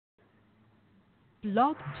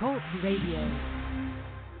Blog Talk Radio.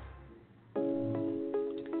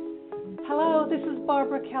 Hello, this is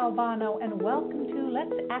Barbara Calvano, and welcome to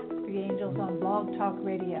Let's Ask the Angels on Blog Talk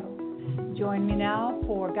Radio. Join me now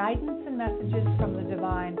for guidance and messages from the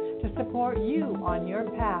divine to support you on your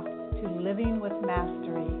path to living with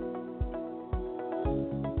mastery.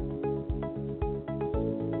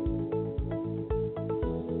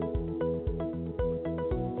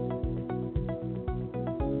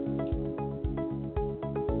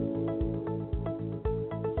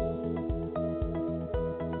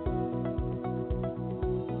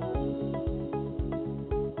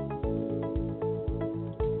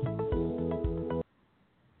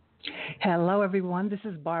 Hello, everyone. This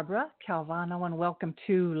is Barbara Calvano, and welcome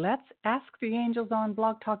to Let's Ask the Angels on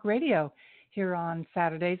Blog Talk Radio here on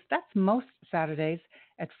Saturdays. That's most Saturdays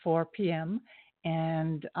at 4 p.m.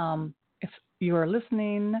 And if you're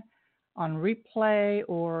listening on replay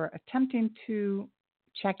or attempting to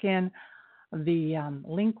check in, the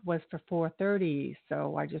link was for 4:30,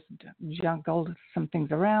 so I just juggled some things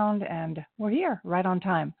around, and we're here right on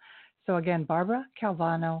time. So again, Barbara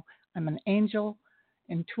Calvano. I'm an angel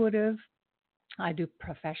intuitive. I do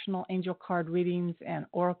professional angel card readings and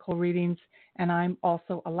oracle readings, and I'm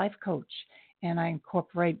also a life coach, and I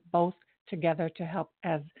incorporate both together to help,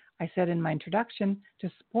 as I said in my introduction, to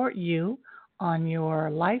support you on your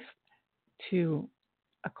life to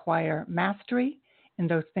acquire mastery in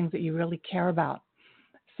those things that you really care about.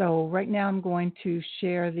 So right now I'm going to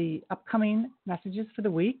share the upcoming messages for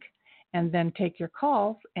the week and then take your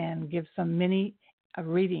calls and give some mini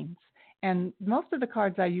readings. And most of the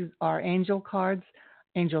cards I use are angel cards,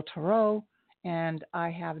 angel tarot, and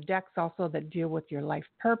I have decks also that deal with your life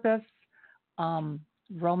purpose,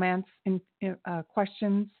 romance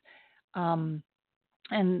questions. And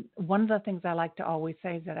one of the things I like to always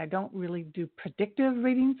say is that I don't really do predictive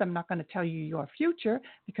readings. I'm not going to tell you your future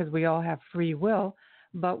because we all have free will.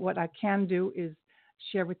 But what I can do is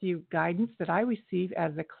share with you guidance that I receive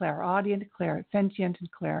as a clairaudient, clairsentient,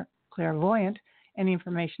 and clairvoyant, any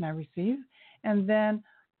information I receive, and then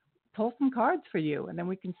pull some cards for you, and then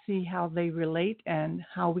we can see how they relate and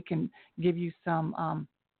how we can give you some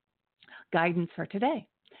guidance for today.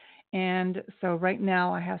 And so right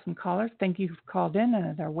now I have some callers. Thank you who've called in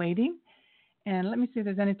and they're waiting. And let me see if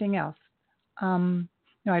there's anything else. No,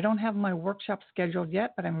 I don't have my workshop scheduled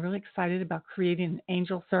yet, but I'm really excited about creating an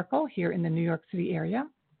angel circle here in the New York City area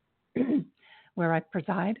where I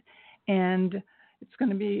preside. And it's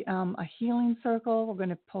going to be a healing circle. We're going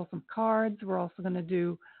to pull some cards. We're also going to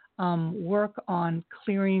do work on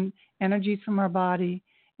clearing energies from our body,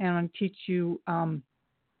 and I'm going to teach you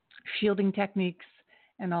shielding techniques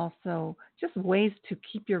and also just ways to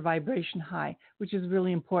keep your vibration high, which is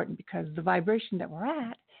really important because the vibration that we're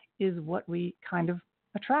at is what we kind of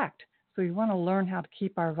attract. So you want to learn how to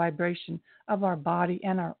keep our vibration of our body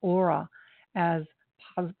and our aura as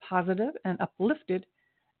positive and uplifted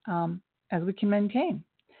as we can maintain.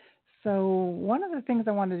 So one of the things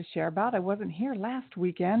I wanted to share about, I wasn't here last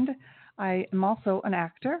weekend. I am also an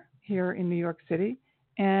actor here in New York City,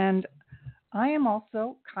 and I am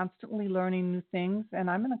also constantly learning new things, and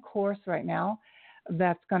I'm in a course right now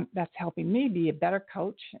that's helping me be a better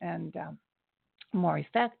coach and more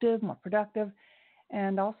effective, more productive,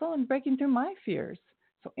 and also in breaking through my fears.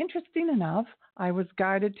 So interesting enough, I was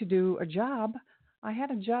guided to do a job. I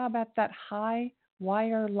had a job at that high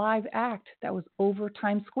wire live act that was over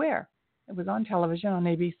Times Square. It was on television on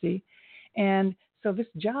ABC. And so this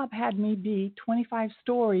job had me be 25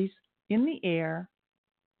 stories in the air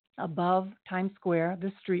above Times Square,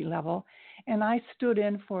 the street level. And I stood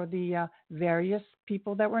in for the various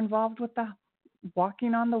people that were involved with the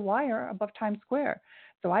walking on the wire above Times Square.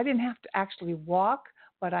 So I didn't have to actually walk,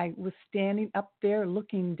 but I was standing up there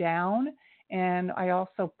looking down. And I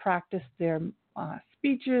also practiced their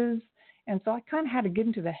speeches. And so I kind of had to get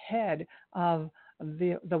into the head of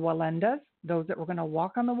the Walendas, those that were going to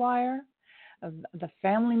walk on the wire, the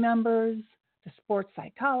family members, the sports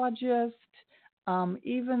psychologist,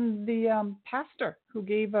 even the pastor who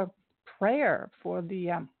gave a prayer for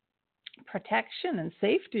the protection and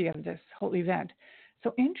safety of this whole event.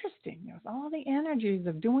 So interesting. There was all the energies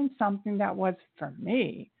of doing something that was, for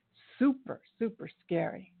me, super, super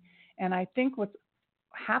scary. And I think what's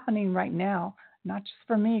happening right now, not just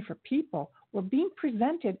for me, for people, we're being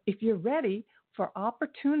presented, if you're ready, for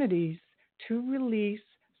opportunities to release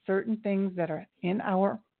certain things that are in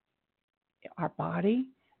our body,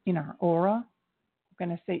 in our aura. We're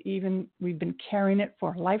going to say even we've been carrying it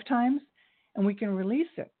for lifetimes, and we can release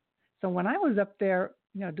it. So when I was up there,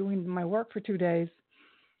 doing my work for 2 days,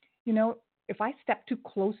 if I step too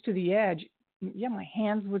close to the edge, yeah, my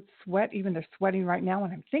hands would sweat. Even they're sweating right now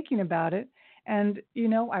when I'm thinking about it. And,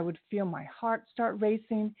 I would feel my heart start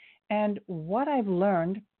racing. And what I've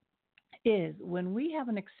learned is when we have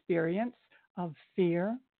an experience of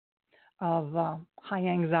fear, of high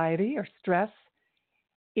anxiety or stress,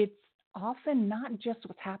 it's often not just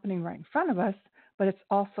what's happening right in front of us, but it's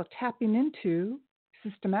also tapping into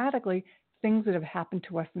systematically things that have happened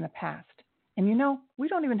to us in the past. And we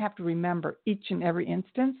don't even have to remember each and every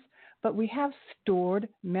instance, but we have stored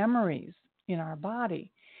memories in our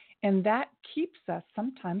body. And that keeps us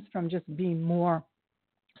sometimes from just being more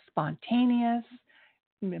spontaneous,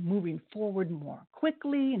 moving forward more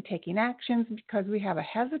quickly and taking actions because we have a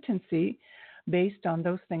hesitancy based on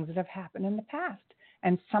those things that have happened in the past.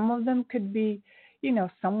 And some of them could be,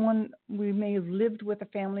 someone we may have lived with a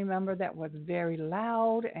family member that was very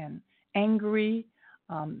loud and angry,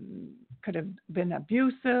 could have been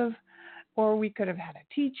abusive, or we could have had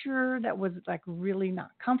a teacher that was like really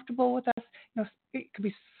not comfortable with us. It could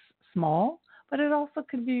be small, but it also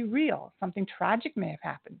could be real. Something tragic may have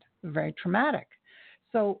happened, very traumatic.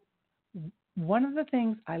 So one of the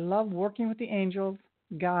things I love working with the angels,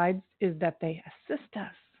 guides, is that they assist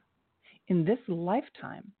us in this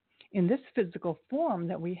lifetime, in this physical form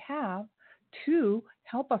that we have, to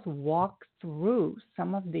help us walk through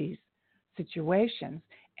some of these situations.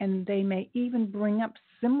 And they may even bring up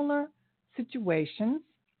similar situations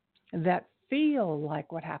that feel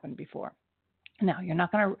like what happened before. Now, you're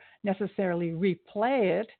not going to necessarily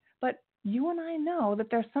replay it, but you and I know that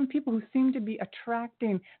there are some people who seem to be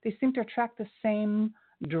they seem to attract the same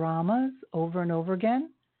dramas over and over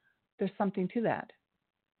again. There's something to that.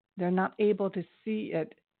 They're not able to see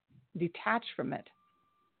it, detach from it.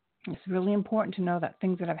 It's really important to know that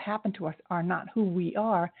things that have happened to us are not who we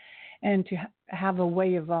are, and to have a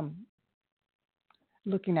way of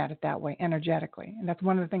looking at it that way energetically. And that's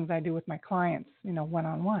one of the things I do with my clients,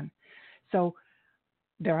 one-on-one. So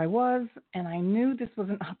there I was, and I knew this was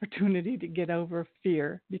an opportunity to get over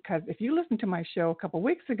fear, because if you listened to my show a couple of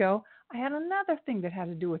weeks ago, I had another thing that had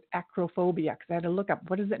to do with acrophobia, because I had to look up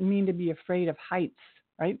what does it mean to be afraid of heights,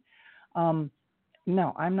 right?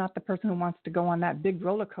 No, I'm not the person who wants to go on that big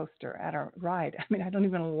roller coaster at a ride. I mean, I don't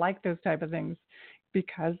even like those type of things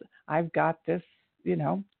because I've got this,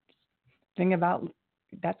 thing about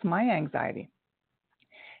that's my anxiety.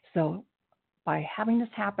 So by having this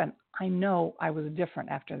happen, I know I was different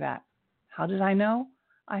after that. How did I know?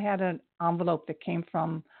 I had an envelope that came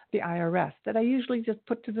from the IRS that I usually just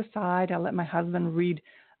put to the side. I let my husband read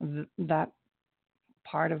that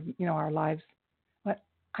part of our lives. But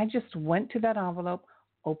I just went to that envelope,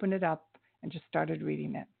 opened it up, and just started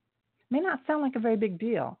reading it. It may not sound like a very big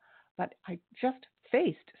deal, but I just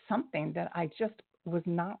faced something that I just was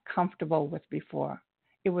not comfortable with before.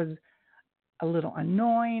 It was a little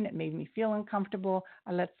annoying. It made me feel uncomfortable.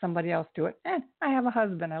 I let somebody else do it. I have a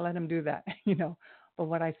husband. I let him do that, But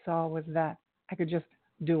what I saw was that I could just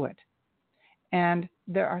do it. And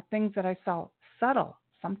there are things that I saw subtle.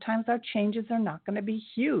 Sometimes our changes are not going to be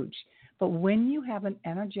huge. But when you have an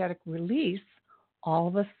energetic release, all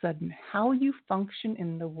of a sudden, how you function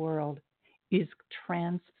in the world is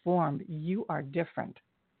transformed. You are different.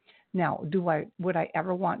 Now, would I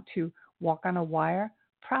ever want to walk on a wire?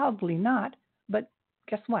 Probably not. But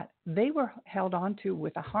guess what? They were held onto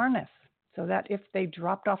with a harness so that if they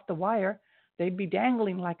dropped off the wire, they'd be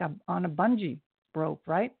dangling like on a bungee rope,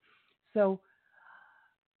 right? So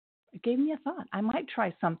it gave me a thought. I might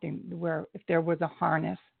try something where if there was a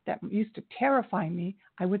harness that used to terrify me,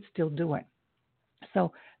 I would still do it.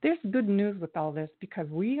 So there's good news with all this, because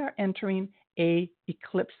we are entering a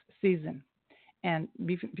eclipse season. And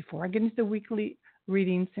before I get into the weekly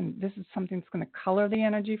readings, and this is something that's going to color the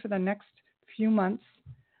energy for the next few months,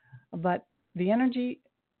 but the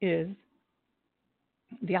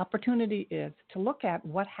opportunity is to look at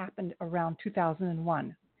what happened around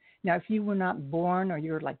 2001. Now, if you were not born or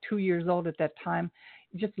you're like 2 years old at that time,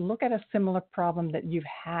 just look at a similar problem that you've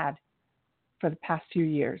had for the past few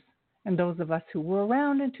years. And those of us who were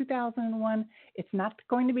around in 2001, it's not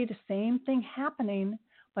going to be the same thing happening,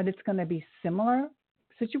 but it's going to be similar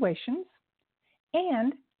situations.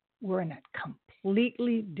 And we're in a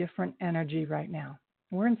completely different energy right now.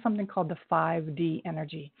 We're in something called the 5D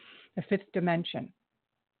energy, the fifth dimension.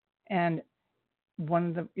 And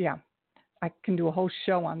I can do a whole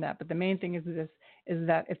show on that. But the main thing is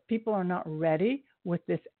that if people are not ready with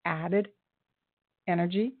this added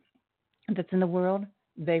energy that's in the world,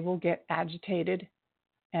 they will get agitated,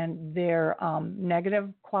 and their negative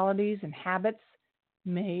qualities and habits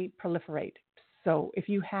may proliferate. So if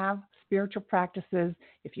you have spiritual practices,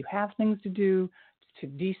 if you have things to do to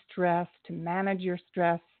de-stress, to manage your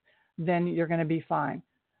stress, then you're going to be fine.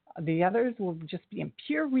 The others will just be in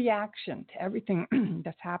pure reaction to everything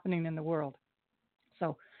that's happening in the world.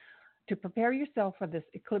 So to prepare yourself for this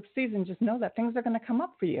eclipse season, just know that things are going to come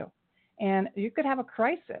up for you. And you could have a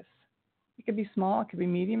crisis. It could be small, it could be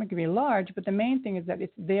medium, it could be large, but the main thing is that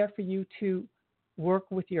it's there for you to work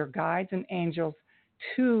with your guides and angels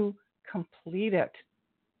to complete it.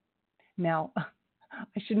 Now,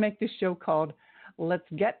 I should make this show called Let's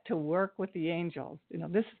Get to Work with the Angels.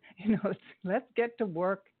 Let's get to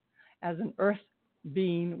work as an earth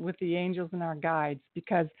being with the angels and our guides,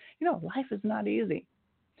 because, life is not easy.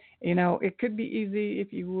 It could be easy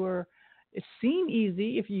it seem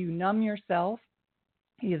easy if you numb yourself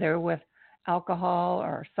either with alcohol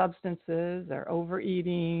or substances or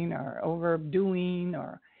overeating or overdoing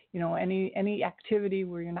or, any activity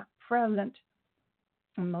where you're not present.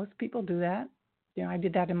 And most people do that. I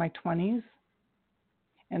did that in my 20s.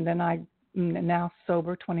 And then I'm now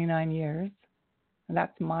sober 29 years. And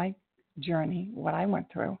that's my journey, what I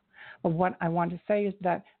went through. But what I want to say is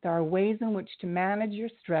that there are ways in which to manage your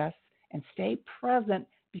stress and stay present,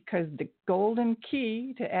 because the golden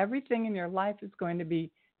key to everything in your life is going to be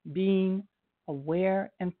being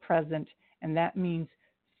aware and present. And that means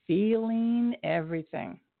feeling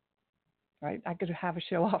everything, right? I could have a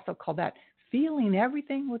show also called that Feeling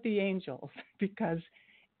Everything with the Angels, because,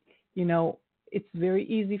 it's very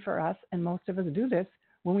easy for us, and most of us do this,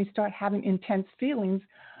 when we start having intense feelings,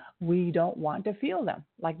 we don't want to feel them.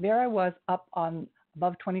 Like there I was up on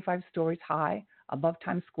above 25 stories high, above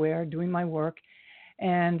Times Square, doing my work.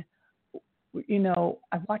 And,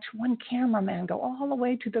 I watched one cameraman go all the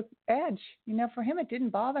way to the edge. For him, it didn't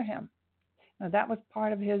bother him. Now, that was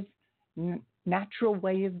part of his natural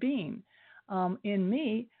way of being. In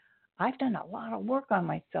me, I've done a lot of work on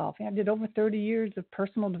myself. I did over 30 years of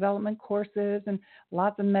personal development courses and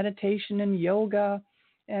lots of meditation and yoga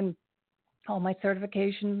and all my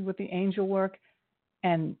certifications with the angel work.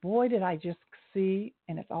 And boy, did I just see,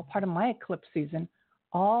 and it's all part of my eclipse season,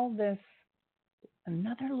 all this,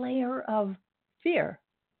 another layer of fear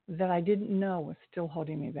that I didn't know was still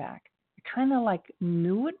holding me back. I kind of like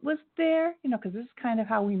knew it was there, because this is kind of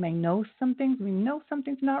how we may know some things. We know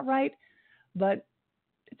something's not right, but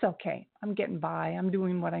it's okay. I'm getting by. I'm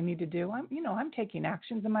doing what I need to do. I'm taking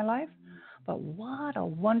actions in my life. But what a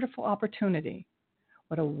wonderful opportunity.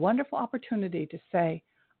 What a wonderful opportunity to say,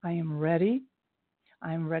 I am ready.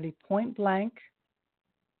 I am ready point blank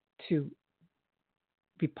to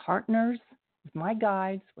be partners with my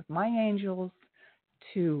guides, with my angels,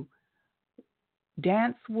 to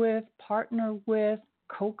dance with, partner with,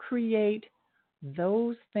 co-create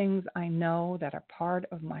those things I know that are part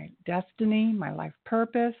of my destiny, my life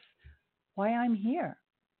purpose, why I'm here.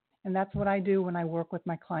 And that's what I do when I work with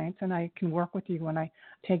my clients, and I can work with you when I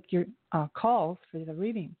take your calls for the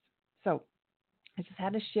readings. So I just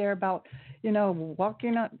had to share about,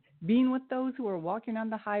 being with those who are walking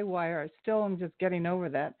on the high wire. I'm just getting over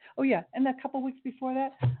that. Oh, yeah, and a couple weeks before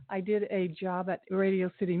that, I did a job at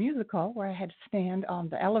Radio City Music Hall where I had to stand on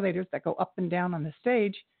the elevators that go up and down on the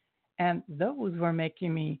stage, and those were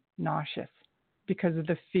making me nauseous because of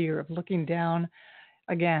the fear of looking down,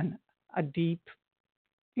 again, a deep,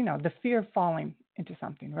 the fear of falling into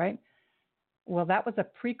something, right? Well, that was a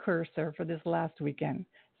precursor for this last weekend.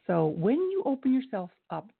 So when you open yourself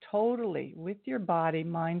up totally with your body,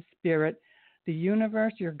 mind, spirit, the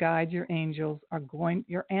universe, your guides, your angels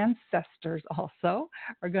your ancestors also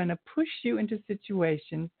are going to push you into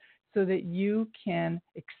situations so that you can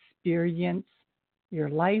experience your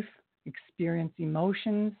life, experience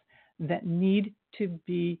emotions that need to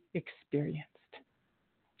be experienced.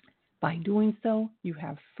 By doing so, you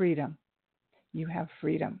have freedom. You have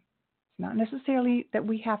freedom. It's not necessarily that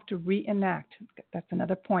we have to reenact. That's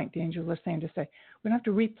another point the angels are saying to say. We don't have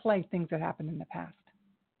to replay things that happened in the past.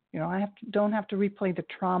 I don't have to replay the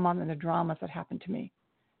trauma and the dramas that happened to me.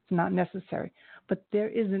 It's not necessary. But there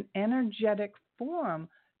is an energetic form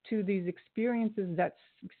to these experiences that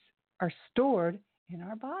are stored in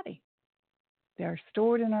our body. They are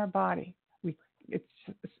stored in our body. It's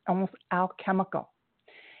almost alchemical.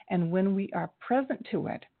 And when we are present to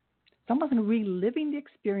it, it's almost reliving the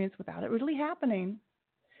experience without it really happening.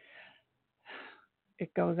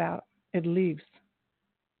 It goes out. It leaves.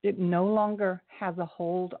 It no longer has a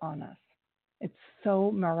hold on us. It's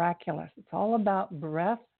so miraculous. It's all about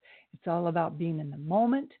breath. It's all about being in the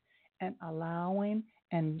moment and allowing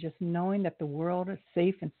and just knowing that the world is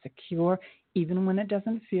safe and secure, even when it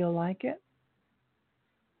doesn't feel like it.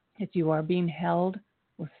 That you are being held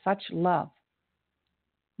with such love.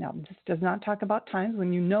 Now, this does not talk about times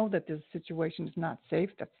when you know that this situation is not safe.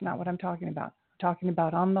 That's not what I'm talking about. I'm talking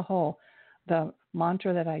about, on the whole, the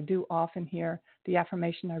mantra that I do often hear, the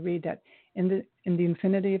affirmation I read, that in the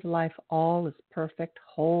infinity of life, all is perfect,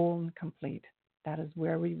 whole, and complete. That is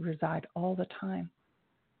where we reside all the time.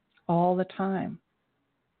 All the time.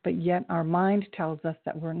 But yet our mind tells us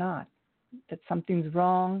that we're not, that something's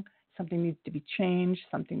wrong, something needs to be changed,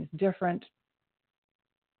 something is different.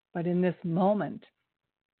 But in this moment,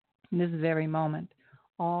 in this very moment,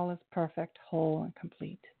 all is perfect, whole, and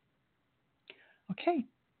complete. Okay,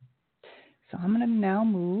 so I'm going to now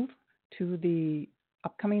move to the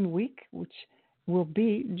upcoming week, which will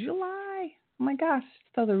be July. Oh my gosh,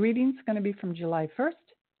 so the reading's going to be from July 1st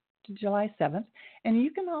to July 7th. And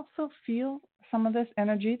you can also feel some of this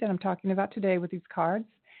energy that I'm talking about today with these cards.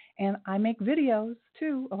 And I make videos,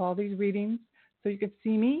 too, of all these readings. So you can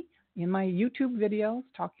see me in my YouTube videos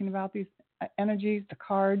talking about these energies, the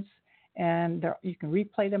cards, and you can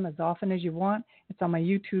replay them as often as you want. It's on my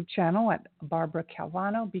YouTube channel at Barbara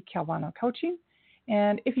Calvano, B. Calvano Coaching.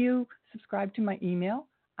 And if you subscribe to my email,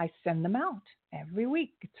 I send them out every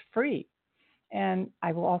week. It's free. And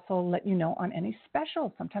I will also let you know on any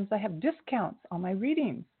specials. Sometimes I have discounts on my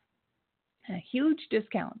readings, huge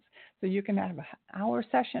discounts. So you can have an hour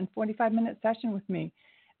session, 45-minute session with me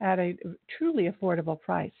at a truly affordable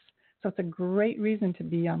price. So it's a great reason to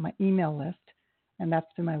be on my email list, and that's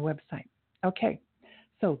through my website. Okay,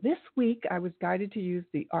 so this week I was guided to use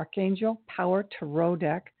the Archangel Power Tarot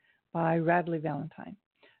deck by Radley Valentine.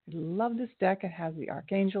 I love this deck. It has the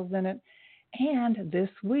archangels in it. And this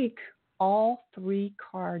week, all 3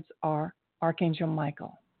 cards are Archangel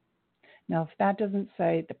Michael. Now, if that doesn't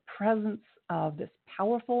say, the presence of this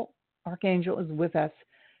powerful archangel is with us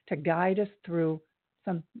to guide us through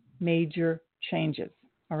some major changes,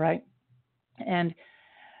 all right? And,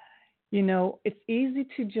 you know, it's easy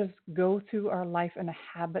to just go through our life in a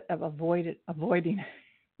habit of avoiding,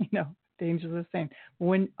 you know, the angels are saying.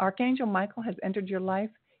 When Archangel Michael has entered your life,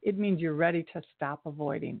 it means you're ready to stop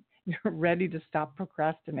avoiding. You're ready to stop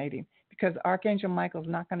procrastinating, because Archangel Michael is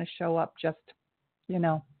not going to show up just, you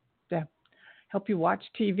know, to help you watch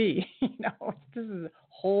TV. You know, this is a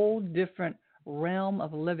whole different realm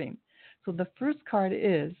of living. So the first card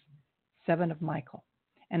is 7 of Michael.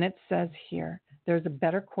 And it says here, there's a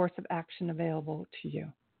better course of action available to you.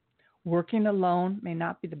 Working alone may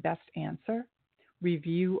not be the best answer.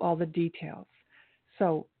 Review all the details.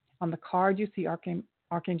 So on the card, you see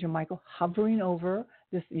Archangel Michael hovering over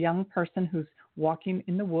this young person who's walking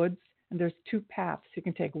in the woods. And there's 2 paths. You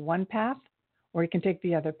can take one path or you can take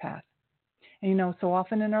the other path. And, you know, so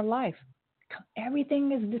often in our life,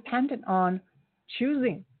 everything is dependent on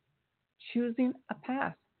choosing a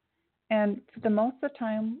path. And for the most of the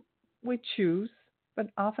time, we choose, but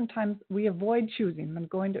oftentimes we avoid choosing. I'm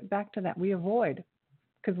going back to that. We avoid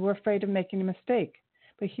because we're afraid of making a mistake.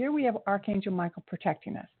 But here we have Archangel Michael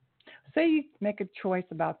protecting us. Say you make a choice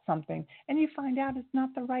about something and you find out it's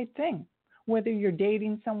not the right thing, whether you're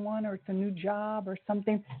dating someone or it's a new job or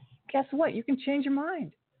something. Guess what? You can change your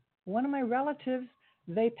mind. One of my relatives,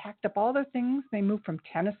 they packed up all their things. They moved from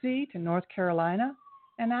Tennessee to North Carolina.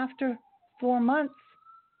 And after 4 months,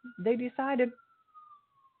 they decided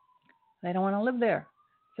they don't want to live there.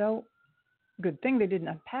 So good thing they didn't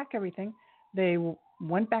unpack everything. They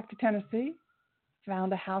went back to Tennessee,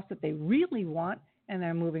 found a house that they really want, and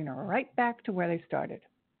they're moving right back to where they started.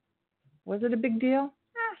 Was it a big deal?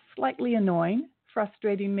 Slightly annoying,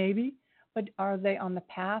 frustrating maybe, but are they on the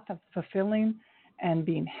path of fulfilling and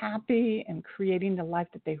being happy and creating the life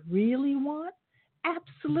that they really want?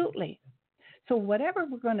 Absolutely. So whatever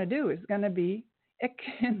we're going to do is going to be, it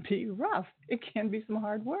can be rough. It can be some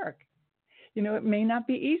hard work. You know, it may not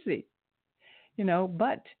be easy, you know,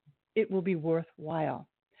 but it will be worthwhile.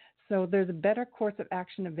 So there's a better course of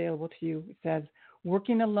action available to you. It says,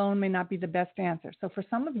 working alone may not be the best answer. So for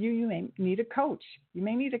some of you, you may need a coach. You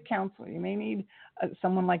may need a counselor. You may need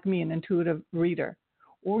someone like me, an intuitive reader.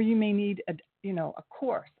 Or you may need a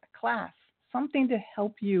course, a class, something to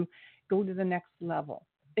help you go to the next level.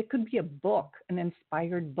 It could be a book, an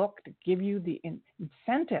inspired book to give you the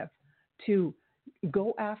incentive to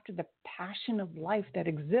go after the passion of life that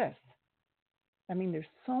exists. I mean, there's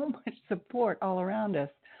so much support all around us,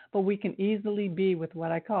 but we can easily be with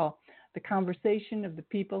what I call the conversation of the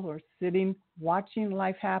people who are sitting, watching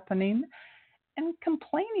life happening, and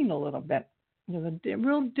complaining a little bit. There's a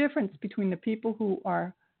real difference between the people who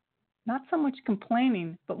are not so much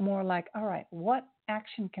complaining, but more like, all right, what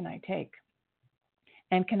action can I take?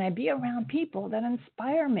 And can I be around people that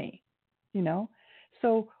inspire me? You know,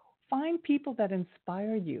 so find people that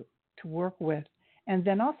inspire you to work with, and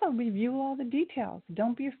then also review all the details.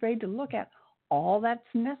 Don't be afraid to look at all that's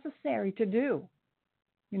necessary to do.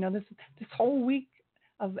 You know, this whole week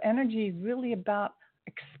of energy is really about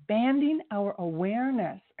expanding our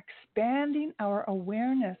awareness,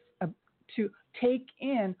 to take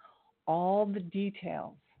in all the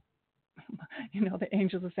details. The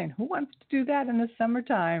angels are saying, who wants to do that in the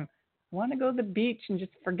summertime? Want to go to the beach and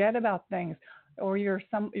just forget about things? Or you're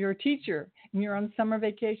a teacher and you're on summer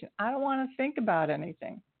vacation. I don't want to think about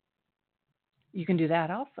anything. You can do that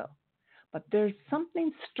also. But there's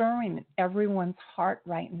something stirring in everyone's heart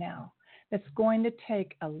right now that's going to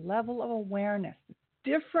take a level of awareness that's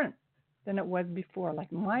different than it was before.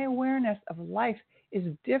 Like my awareness of life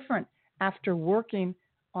is different after working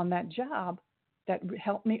on that job that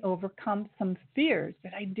helped me overcome some fears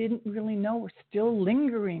that I didn't really know were still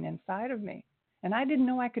lingering inside of me. And I didn't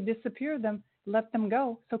know I could disappear them, let them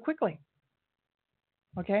go so quickly.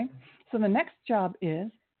 Okay? So the next job is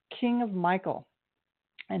King of Michael.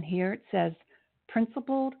 And here it says,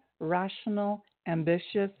 principled, rational,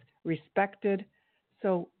 ambitious, respected.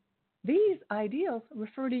 So these ideals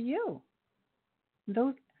refer to you.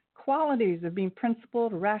 Those qualities of being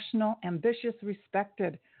principled, rational, ambitious,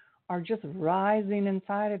 respected are just rising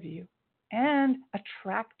inside of you and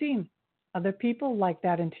attracting other people like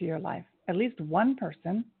that into your life, at least one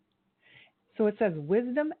person. So it says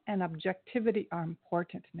wisdom and objectivity are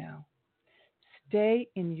important now. Stay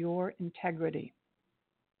in your integrity.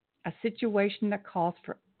 A situation that calls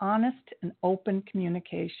for honest and open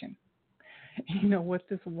communication. With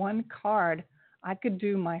this one card, I could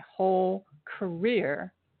do my whole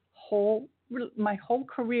career. My whole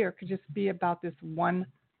career could just be about this one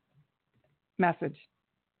message.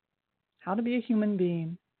 How to be a human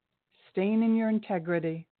being, staying in your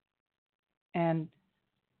integrity, and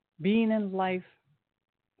being in life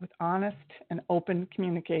with honest and open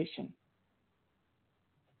communication.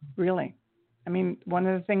 Really. I mean, one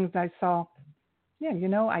of the things I saw,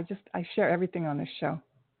 I share everything on this show.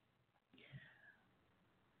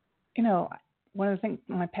 One of the things,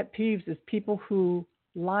 my pet peeves is people who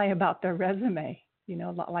lie about their resume,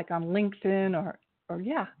 like on LinkedIn or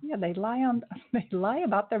they lie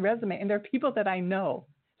about their resume. And there are people that I know.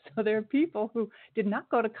 So there are people who did not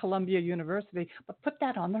go to Columbia University, but put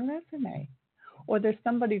that on their resume. Or there's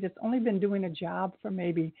somebody that's only been doing a job for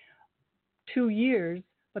maybe 2 years,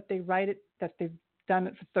 but they write it that they've done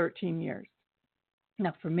it for 13 years.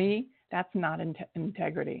 Now, for me, that's not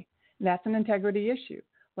integrity. That's an integrity issue.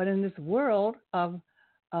 But in this world of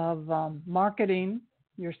marketing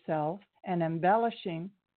yourself and embellishing,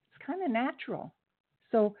 it's kind of natural.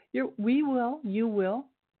 So you will,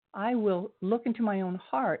 I will look into my own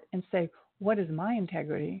heart and say, what is my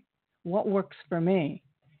integrity? What works for me?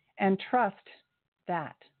 And trust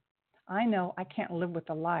that. I know I can't live with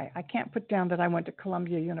a lie. I can't put down that I went to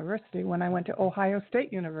Columbia University when I went to Ohio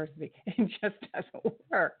State University. It just doesn't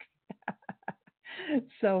work.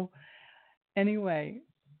 So anyway,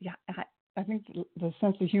 I think the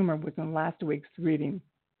sense of humor was in last week's reading.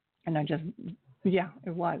 And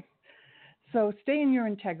it was. So stay in your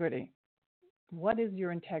integrity. What is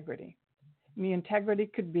your integrity? The integrity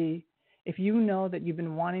could be if you know that you've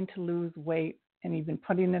been wanting to lose weight and you've been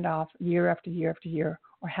putting it off year after year after year,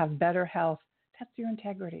 or have better health, that's your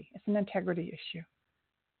integrity. It's an integrity issue.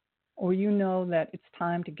 Or you know that it's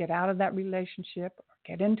time to get out of that relationship or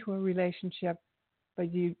get into a relationship,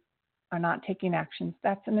 but you are not taking actions.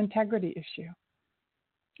 That's an integrity issue.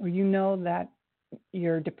 Or you know that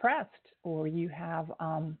you're depressed, or you have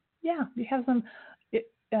some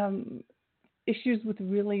issues with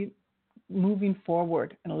really moving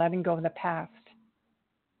forward and letting go of the past.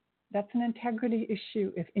 That's an integrity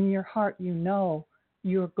issue if in your heart you know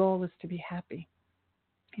your goal is to be happy.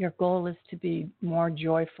 Your goal is to be more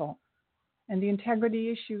joyful. And the integrity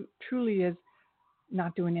issue truly is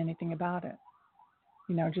not doing anything about it.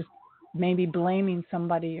 Just maybe blaming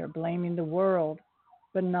somebody or blaming the world,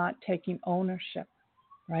 but not taking ownership,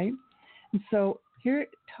 right? And so here it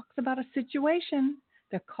talks about a situation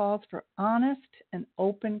that calls for honest and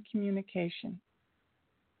open communication.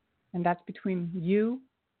 And that's between you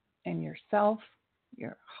and yourself,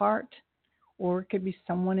 your heart, or it could be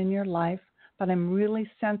someone in your life. But I'm really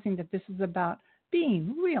sensing that this is about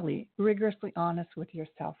being really rigorously honest with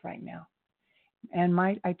yourself right now. And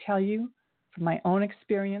I tell you, from my own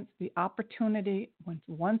experience, the opportunity,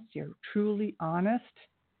 once you're truly honest,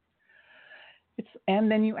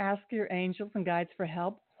 and then you ask your angels and guides for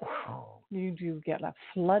help, you do get a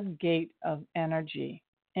floodgate of energy.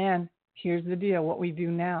 And here's the deal, what we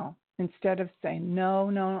do now. Instead of saying, no,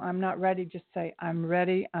 I'm not ready, just say, I'm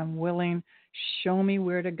ready, I'm willing, show me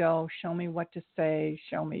where to go, show me what to say,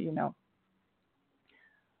 show me,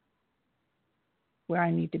 where I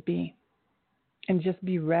need to be. And just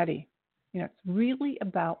be ready. It's really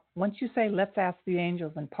about, once you say, let's ask the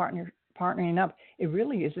angels and partnering up, it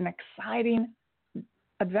really is an exciting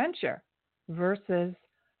adventure versus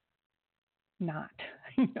not,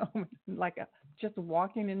 like just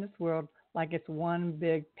walking in this world like it's one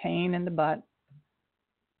big pain in the butt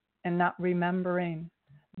and not remembering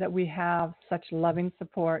that we have such loving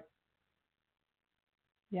support.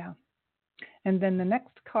 Yeah. And then the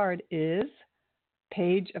next card is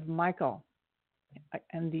Page of Michael.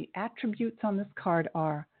 And the attributes on this card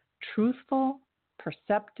are truthful,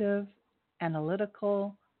 perceptive,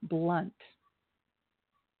 analytical, blunt.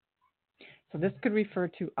 So this could refer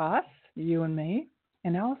to us, you and me,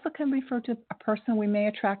 and it also can refer to a person we may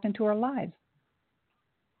attract into our lives.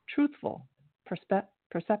 Truthful,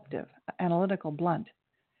 perceptive, analytical, blunt,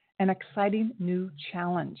 an exciting new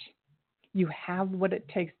challenge. You have what it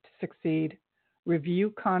takes to succeed.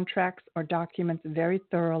 Review contracts or documents very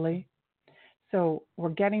thoroughly. So we're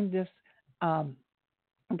getting this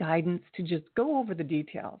guidance to just go over the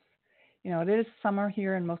details. It is summer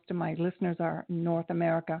here, and most of my listeners are in North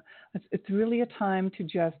America. It's really a time to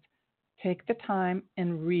just take the time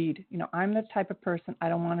and read. I'm the type of person, I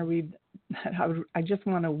don't want to read. I just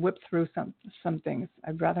want to whip through some things.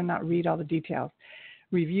 I'd rather not read all the details.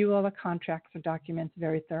 Review all the contracts or documents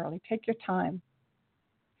very thoroughly. Take your time.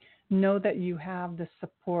 Know that you have the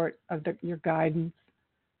support of your guides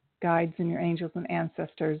and your angels and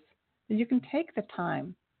ancestors. That you can take the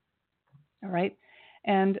time. All right?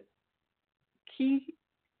 And key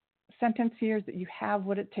sentence here is that you have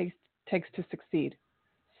what it takes to succeed.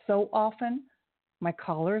 So often, my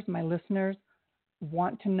callers, my listeners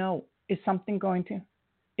want to know, is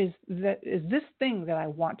this thing that I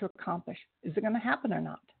want to accomplish, is it going to happen or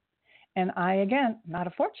not? And I, again, not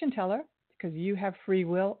a fortune teller, because you have free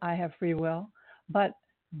will, I have free will. But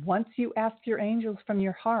once you ask your angels from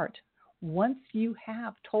your heart, once you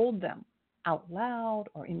have told them out loud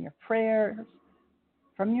or in your prayers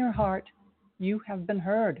from your heart, you have been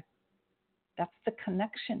heard. That's the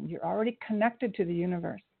connection. You're already connected to the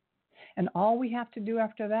universe. And all we have to do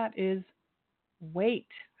after that is wait.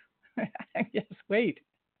 Yes, wait.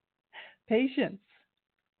 Patience.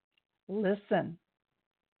 Listen.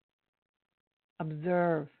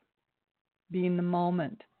 Observe. Be in the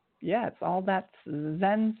moment. Yeah, it's all that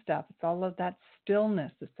Zen stuff. It's all of that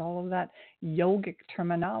stillness. It's all of that yogic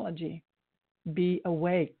terminology. Be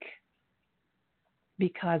awake.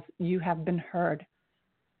 Because you have been heard.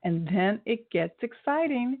 And then it gets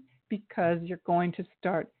exciting because you're going to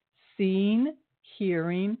start seeing,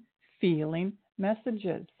 hearing, feeling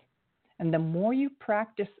messages. And the more you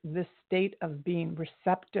practice this state of being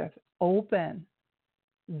receptive, open,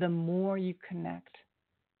 the more you connect.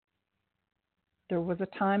 There was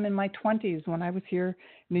a time in my 20s when I was here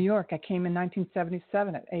in New York. I came in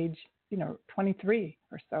 1977 at age, 23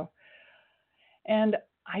 or so. And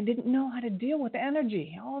I didn't know how to deal with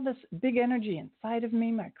energy, all this big energy inside of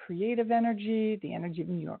me, my creative energy, the energy of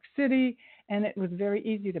New York City. And it was very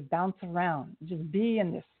easy to bounce around, just be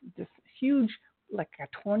in this huge, like a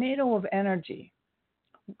tornado of energy,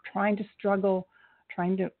 trying to struggle,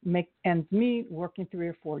 trying to make ends meet, working 3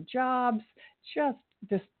 or 4 jobs, just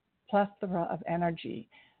this plethora of energy.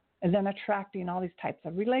 And then attracting all these types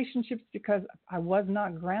of relationships because I was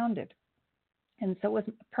not grounded. And so it was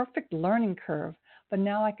a perfect learning curve. But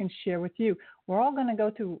now I can share with you. We're all going to go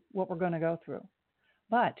through what we're going to go through.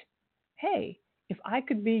 But, hey, if I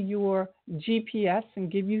could be your GPS and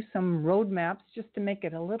give you some roadmaps just to make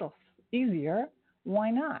it a little easier, why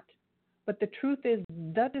not? But the truth is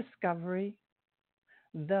the discovery,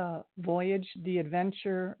 the voyage, the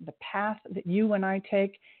adventure, the path that you and I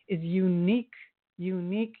take is uniquely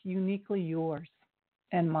yours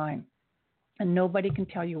and mine. And nobody can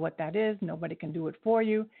tell you what that is. Nobody can do it for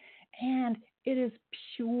you. And it is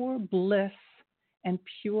pure bliss and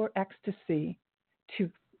pure ecstasy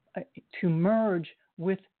to merge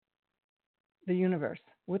with the universe,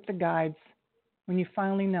 with the guides, when you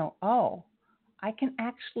finally know, oh, I can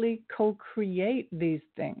actually co-create these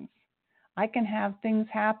things. I can have things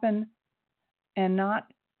happen and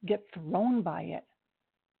not get thrown by it.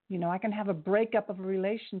 I can have a breakup of a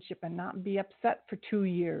relationship and not be upset for 2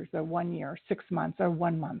 years or 1 year or 6 months or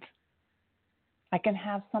 1 month. I can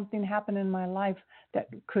have something happen in my life that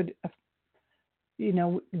could,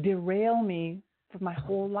 derail me for my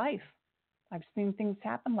whole life. I've seen things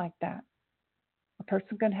happen like that. A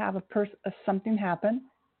person can have something happen,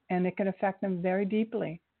 and it can affect them very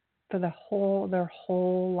deeply for their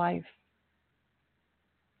whole life.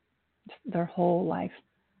 Their whole life,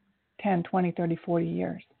 10, 20, 30, 40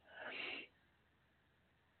 years.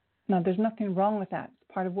 Now, there's nothing wrong with that.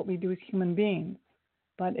 It's part of what we do as human beings.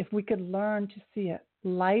 But if we could learn to see it,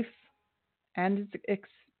 life and its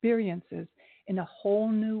experiences in a whole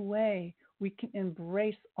new way. We can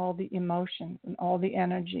embrace all the emotions and all the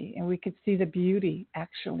energy, and we could see the beauty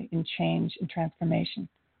actually in change and transformation.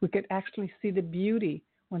 We could actually see the beauty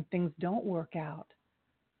when things don't work out.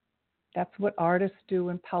 That's what artists do,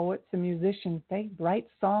 and poets and musicians. They write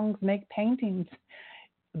songs, make paintings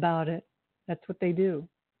about it. That's what they do.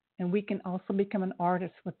 And we can also become an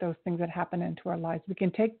artist with those things that happen into our lives. We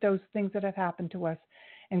can take those things that have happened to us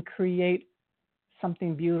and create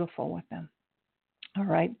something beautiful with them. All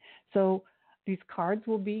right. So these cards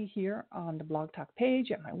will be here on the Blog Talk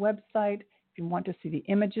page at my website. If you want to see the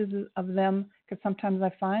images of them, because sometimes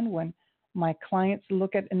I find when my clients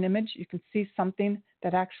look at an image, you can see something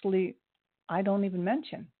that actually I don't even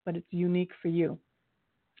mention, but it's unique for you.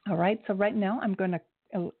 All right. So right now I'm going to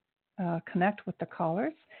connect with the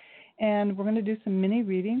callers, and we're going to do some mini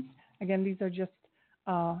readings. Again, these are just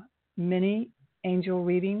mini angel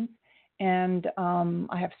readings, and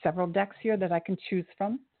I have several decks here that I can choose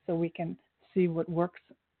from, so we can see what works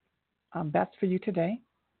best for you today.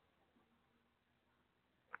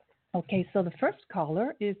 Okay, so the first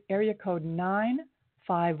caller is area code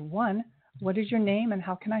 951. What is your name and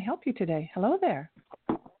how can I help you today? Hello there.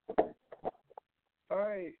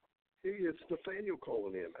 Hi. Hey, it's Nathaniel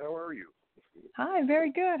calling in. How are you? Hi,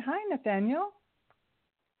 very good. Hi, Nathaniel.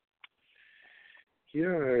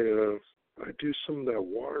 Yeah, I do some of that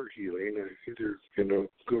water healing. I either,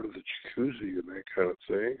 go to the jacuzzi and that kind of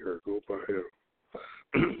thing, or go by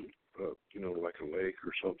like a lake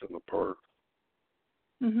or something, a park.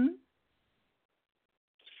 Mm-hmm.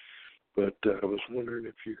 But I was wondering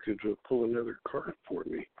if you could pull another card for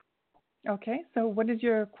me. Okay, so what is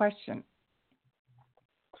your question?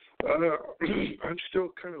 I'm still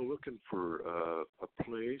kind of looking for a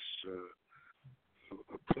place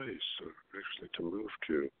actually to move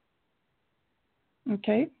to.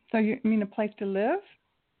 Okay, so you mean a place to live?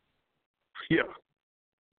 Yeah.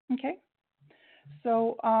 Okay.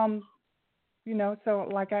 So, so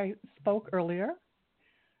like I spoke earlier,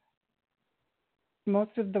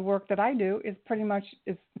 most of the work that I do is pretty much,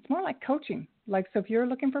 it's more like coaching. Like, so if you're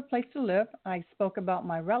looking for a place to live, I spoke about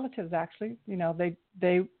my relatives actually,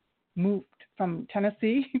 they moved from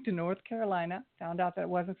Tennessee to North Carolina, found out that it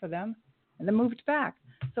wasn't for them, and then moved back.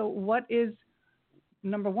 So what is,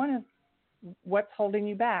 number one is, what's holding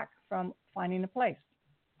you back from finding a place?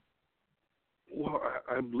 Well,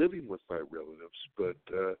 I'm living with my relatives, but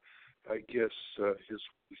I guess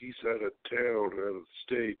he's out of town, out of the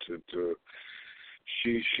state, and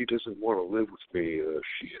she doesn't want to live with me.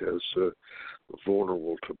 She has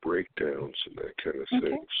vulnerable to breakdowns and that kind of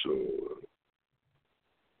thing.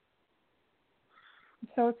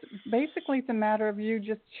 So it's basically it's a matter of you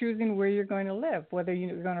just choosing where you're going to live, whether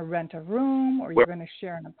you're going to rent a room or you're going to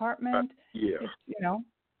share an apartment. Yeah.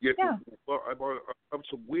 Yeah. Well, I'm on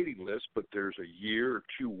some waiting list, but there's a year or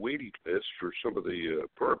two waiting list for some of the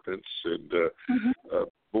apartments, and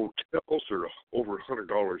motels are over $100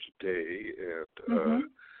 a day, and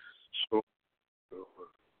so.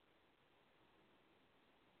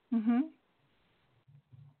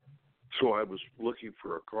 So I was looking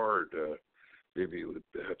for a card. Maybe it would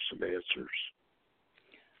have some answers.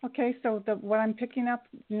 Okay, so what I'm picking up,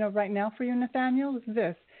 right now for you, Nathaniel,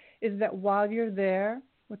 is that while you're there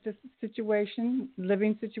with this situation,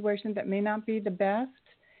 living situation that may not be the best,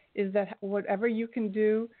 is that whatever you can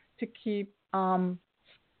do to keep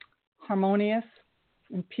harmonious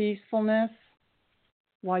and peacefulness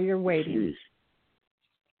while you're waiting.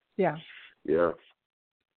 Yeah. Yeah.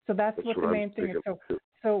 So that's what the main thing is.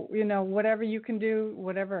 So, whatever you can do,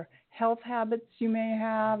 whatever health habits you may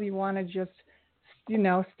have, you want to just,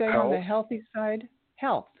 stay on the healthy side.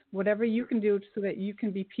 Health, whatever you can do so that you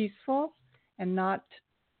can be peaceful and not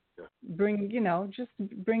bring, just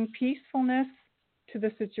bring peacefulness to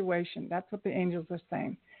the situation. That's what the angels are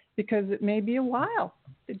saying, because it may be a while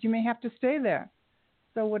that you may have to stay there.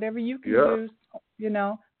 So whatever you can do,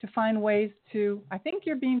 to find ways to, I think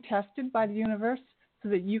you're being tested by the universe so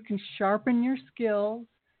that you can sharpen your skills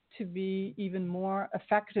to be even more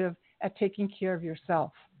effective at taking care of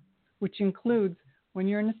yourself, which includes when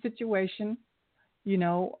you're in a situation,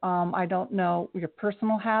 I don't know your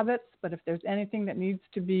personal habits, but if there's anything that needs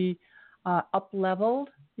to be up-leveled,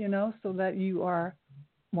 so that you are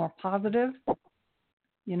more positive,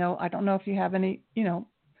 I don't know if you have any,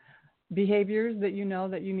 behaviors that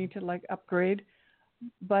that you need to upgrade,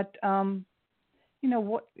 but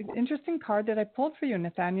what interesting card that I pulled for you,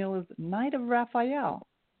 Nathaniel, is Knight of Raphael,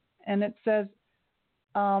 and it says,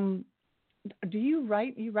 do you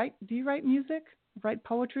write music, write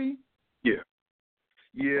poetry? Yeah.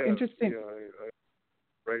 Interesting. Yeah, I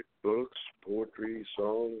write books, poetry,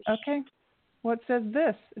 songs. Okay. Well, it says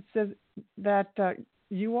this. It says that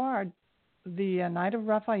you are the Knight of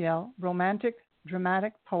Raphael, romantic,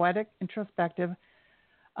 dramatic, poetic, introspective.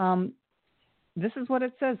 This is what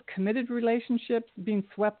it says: committed relationships, being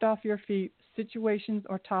swept off your feet, situations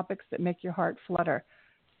or topics that make your heart flutter.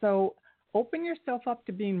 So open yourself up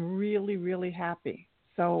to being really, really happy.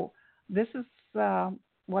 So this is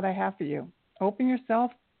what I have for you. Open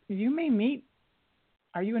yourself. You may meet.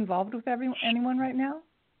 Are you involved with anyone right now?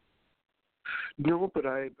 No, but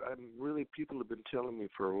I'm really, people have been telling me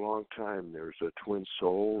for a long time there's a twin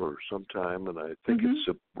soul or sometime, and I think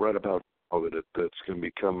it's right about now that's going to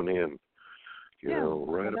be coming in. You know,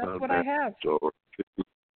 right that's about what now. I have. So it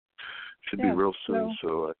should be real soon,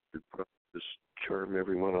 so I could probably just charm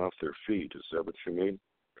everyone off their feet. Is that what you mean?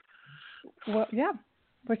 Well, yeah.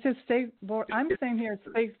 Which is I'm saying here,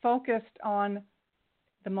 stay focused on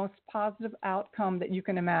the most positive outcome that you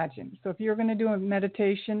can imagine. So if you're going to do a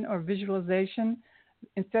meditation or visualization,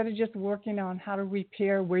 instead of just working on how to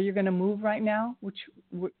repair where you're going to move right now, which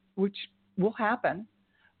will happen,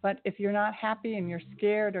 but if you're not happy and you're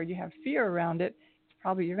scared or you have fear around it, it's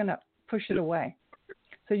probably you're going to push it away.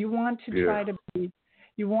 So you want to try to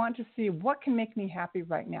you want to see what can make me happy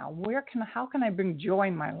right now. How can I bring joy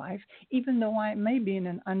in my life, even though I may be in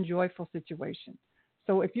an unjoyful situation?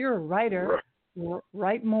 So if you're a writer,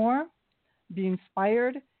 write more, be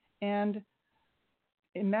inspired, and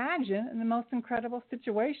imagine in the most incredible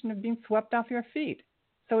situation of being swept off your feet.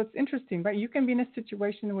 So it's interesting, right? You can be in a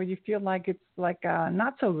situation where you feel like it's like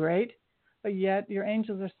not so great, but yet your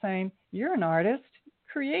angels are saying, you're an artist,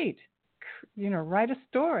 create, write a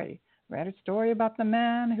story. Write a story about the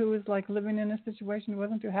man who was like living in a situation who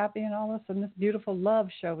wasn't too happy, and all of a sudden this beautiful love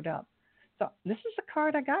showed up. So this is a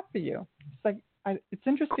card I got for you. It's like it's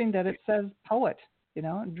interesting that it says poet,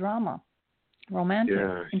 drama, romantic,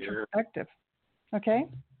 introspective. Okay?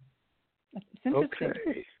 It's interesting.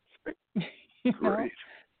 Okay. Great.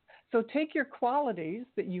 So take your qualities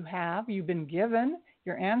that you've been given,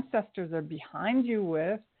 your ancestors are behind you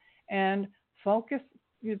with, and focus,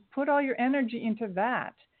 you put all your energy into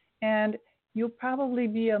that. And you'll probably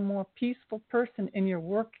be a more peaceful person in your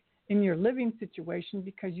work, in your living situation,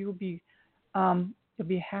 because you'll be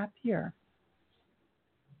happier.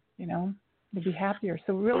 You'll be happier.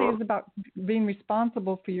 So it really is about being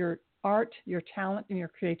responsible for your art, your talent, and your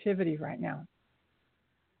creativity right now.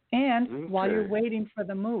 And while you're waiting for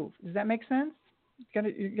the move, does that make sense?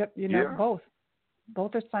 You got both.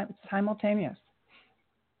 Both are simultaneous.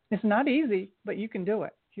 It's not easy, but you can do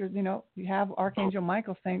it. You have Archangel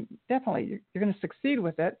Michael saying, definitely, you're going to succeed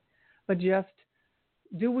with it, but just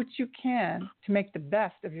do what you can to make the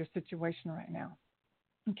best of your situation right now.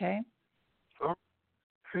 Okay? Oh,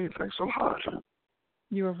 hey, thanks a lot.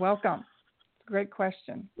 You are welcome. Great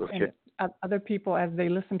question. Okay. And other people, as they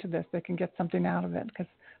listen to this, they can get something out of it, because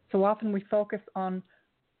so often we focus on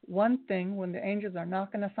one thing when the angels are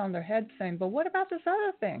knocking us on their head saying, but what about this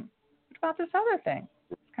other thing? What about this other thing?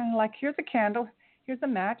 It's kind of like, here's a candle. Here's a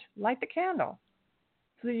match, light the candle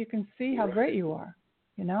so that you can see how great you are,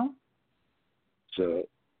 So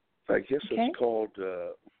I guess it's called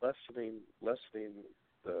lessening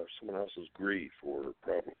someone else's grief or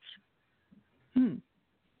problems.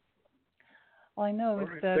 All I know is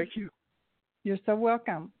that thank you. You're so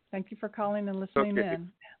welcome. Thank you for calling and listening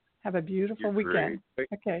in. Have a beautiful weekend.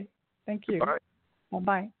 Okay. Thank you. Bye.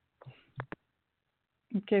 Bye-bye.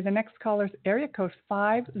 Okay, the next caller is area code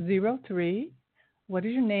 503. What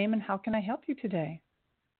is your name and how can I help you today?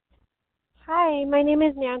 Hi, my name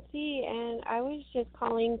is Nancy, and I was just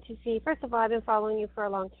calling to see, first of all, I've been following you for a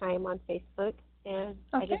long time on Facebook, and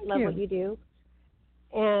I just love what you do.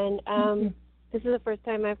 And this is the first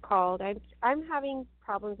time I've called. I'm having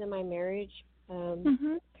problems in my marriage,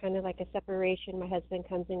 kind of like a separation. My husband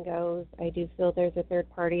comes and goes. I do feel there's a third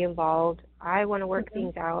party involved. I want to work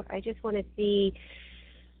things out. I just want to see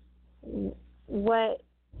what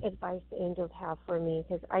advice the angels have for me,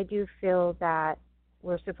 because I do feel that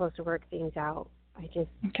we're supposed to work things out. I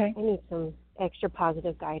need some extra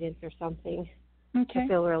positive guidance or something. I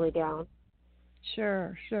feel really down.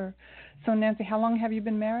 Sure. So Nancy, how long have you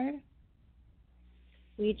been married?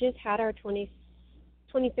 We just had our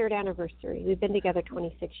 23rd anniversary. We've been together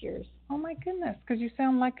 26 years. Oh my goodness, because you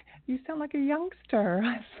sound like a youngster.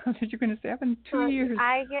 I thought that you're going to say I've been 2 years.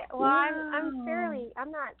 I'm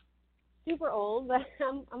not super old, but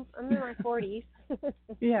I'm in my 40s.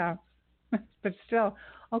 Yeah, but still,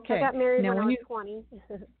 okay. I got married when I was 20.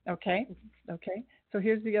 Okay. So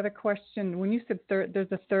here's the other question. When you said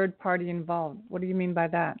there's a third party involved, what do you mean by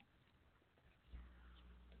that?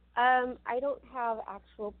 I don't have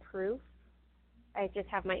actual proof. I just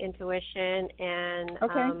have my intuition, and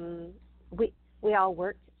we all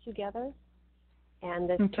worked together, and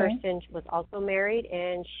this person was also married,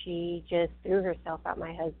 and she just threw herself at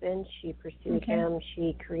my husband. She pursued him.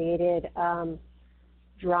 She created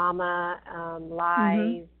drama,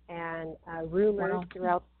 lies, and rumors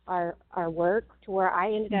throughout our work, to where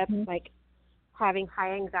I ended up like having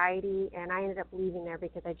high anxiety, and I ended up leaving there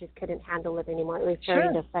because I just couldn't handle it anymore. It was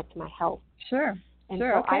starting to affect my health. And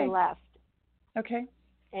so I left.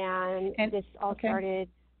 And this all started,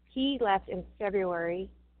 he left in February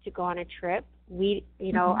to go on a trip.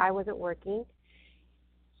 I wasn't working.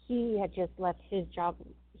 He had just left his job.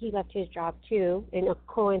 He left his job too, and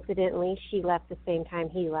coincidentally, she left the same time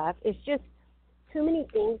he left. It's just too many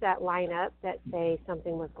things that line up that say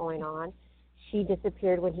something was going on. She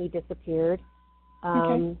disappeared when he disappeared.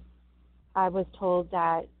 I was told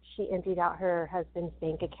that she emptied out her husband's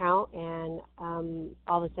bank account, and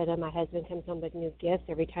all of a sudden my husband comes home with new gifts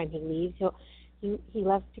every time he leaves. So he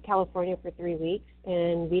left to California for 3 weeks,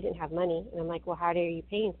 and we didn't have money. And I'm like, well, how are you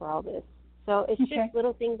paying for all this? So it's just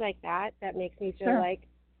little things like that that makes me feel like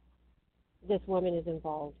this woman is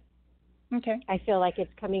involved. I feel like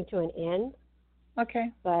it's coming to an end.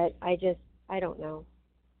 But I don't know.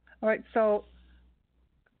 All right, so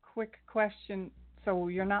quick question. So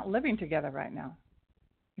you're not living together right now?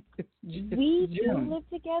 We do live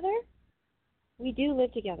together. We do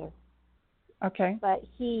live together. But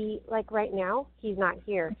he, like right now, he's not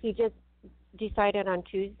here. He just decided on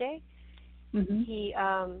Tuesday. He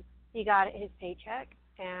got his paycheck,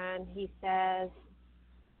 and he says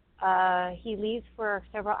he leaves for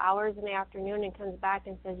several hours in the afternoon and comes back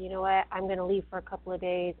and says, you know what, I'm going to leave for a couple of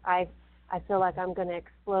days. I feel like I'm going to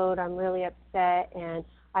explode. I'm really upset, and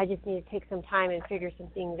I just need to take some time and figure some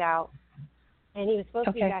things out. And he was supposed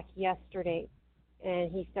to be back yesterday, and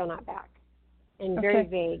he's still not back, and very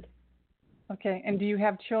vague. And do you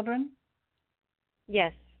have children?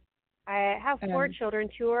 Yes. I have 4 children.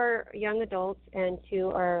 2 are young adults, and 2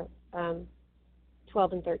 are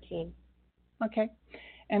 12 and 13.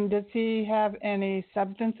 And does he have any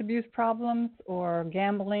substance abuse problems or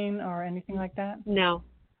gambling or anything like that? No.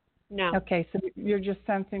 So you're just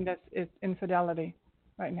sensing that it's infidelity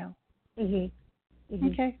right now?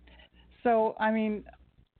 So, I mean,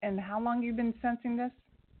 and how long have you been sensing this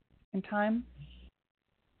in time?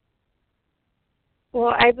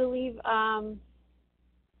 Well, I believe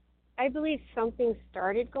something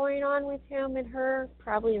started going on with him and her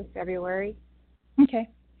probably in February.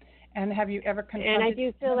 And have you ever confronted him? And I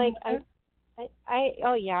do feel like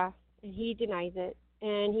oh yeah, he denies it.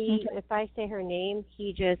 And if I say her name,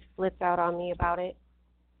 he just flips out on me about it.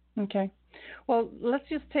 Well, let's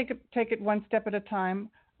just take it one step at a time.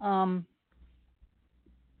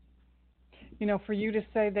 For you to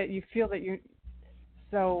say that you feel that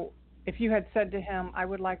so if you had said to him, I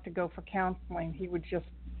would like to go for counseling, he would just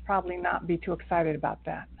probably not be too excited about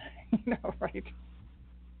that. Right?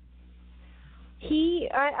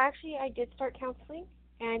 I did start counseling,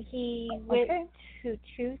 and he went to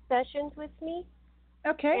 2 sessions with me.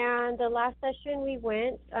 And the last session we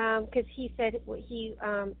went, because he said he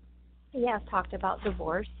has talked about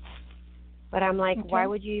divorce. But I'm like, why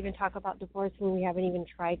would you even talk about divorce when we haven't even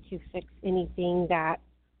tried to fix anything that,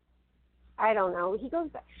 I don't know. He goes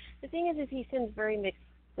back. The thing is he sends very mixed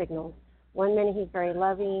signals. One minute he's very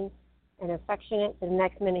loving and affectionate, the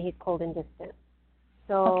next minute he's cold and distant.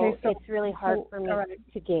 So it's really hard for me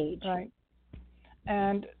to gauge.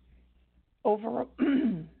 And over,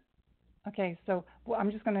 so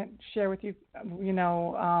I'm just going to share with you,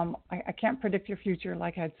 I can't predict your future,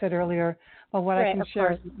 like I had said earlier, but what I can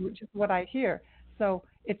share is just what I hear. So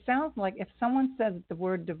it sounds like if someone says the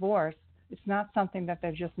word divorce, it's not something that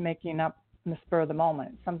they're just making up in the spur of the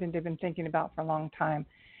moment. It's something they've been thinking about for a long time.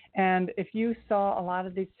 And if you saw a lot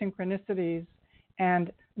of these synchronicities,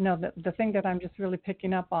 and the thing that I'm just really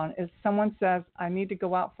picking up on is someone says, I need to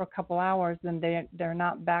go out for a couple hours, then they're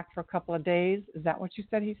not back for a couple of days. Is that what you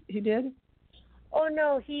said he did? Oh,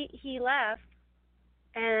 no, he left.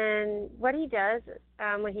 And what he does,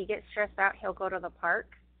 when he gets stressed out, he'll go to the park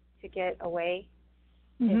to get away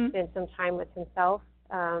and spend some time with himself.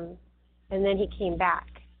 And then he came back.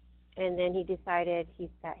 And then he decided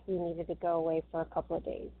that he needed to go away for a couple of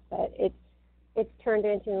days. But it's turned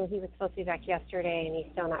into he was supposed to be back yesterday, and he's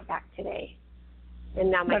still not back today. And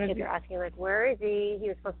now my kids are asking, like, where is he? He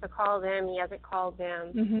was supposed to call them. He hasn't called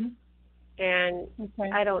them. And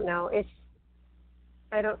I don't know.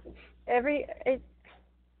 But you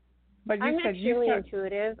I'm said extremely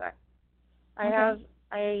intuitive. I have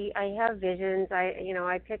visions.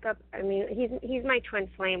 I pick up. I mean, he's my twin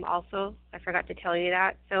flame also. I forgot to tell you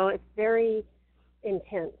that. So it's very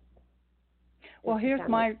intense. Well, here's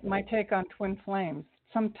my take on twin flames.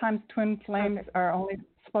 sometimes twin flames are only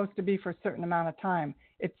supposed to be for a certain amount of time.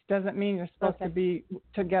 It doesn't mean you're supposed to be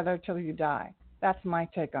together till you die. That's my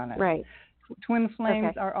take on it. Right. Twin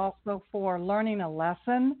flames are also for learning a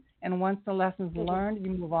lesson, and once the lesson's learned,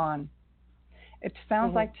 you move on. It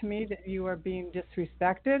sounds like to me that you are being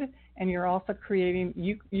disrespected, and you're also creating,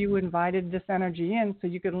 you invited this energy in so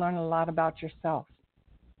you could learn a lot about yourself,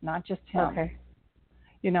 not just him. Okay.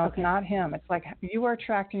 You know, it's not him. It's like you are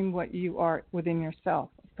attracting what you are within yourself.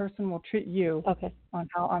 A person will treat you on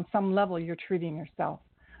how, on some level, you're treating yourself.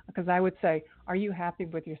 Because I would say, are you happy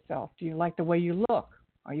with yourself? Do you like the way you look?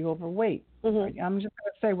 Are you overweight? I'm just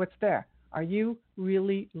going to say what's there. Are you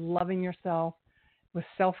really loving yourself with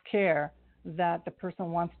self-care that the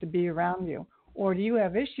person wants to be around you? Or do you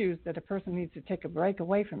have issues that a person needs to take a break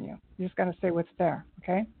away from you? You just got to say what's there,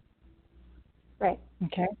 okay? Right.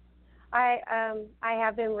 Okay. I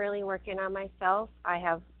have been really working on myself.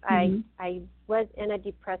 I was in a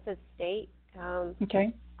depressive state.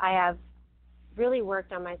 I have really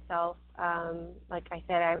worked on myself. Like I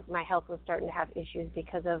said, my health was starting to have issues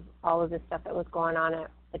because of all of the stuff that was going on at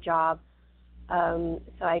the job. So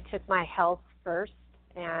I took my health first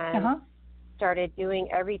and started doing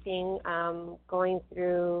everything, going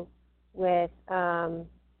through with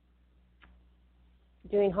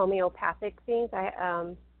doing homeopathic things.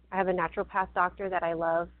 I have a naturopath doctor that I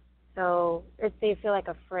love, so they feel like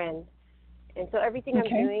a friend. And so everything I'm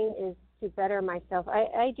doing is to better myself.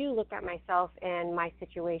 I do look at myself and my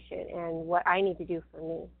situation and what I need to do for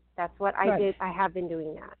me. That's what I did. I have been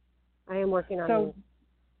doing that. I am working on me.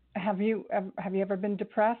 Have you ever been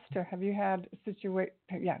depressed, or have you had a situation?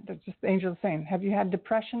 Yeah, that's just the angel saying. Have you had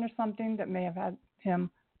depression or something that may have had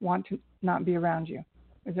him want to not be around you?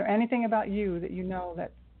 Is there anything about you that you know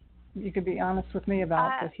that you could be honest with me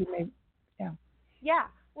about that he may? Yeah.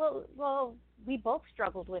 Well, we both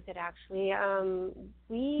struggled with it actually.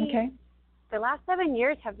 The last 7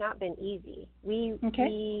 years have not been easy. We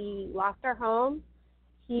lost our home.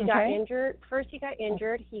 He got injured. First, he got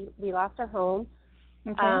injured. We lost our home.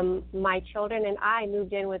 My children and I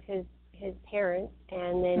moved in with his parents,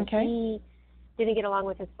 and then he didn't get along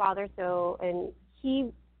with his father. So, and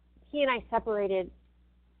he and I separated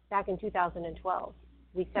back in 2012.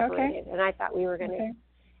 We separated, and I thought we were going to,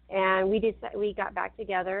 and we got back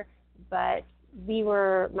together, but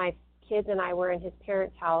my kids and I were in his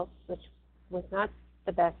parents' house, which was not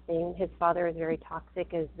the best thing. His father is very toxic,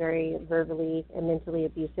 is very verbally and mentally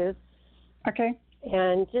abusive.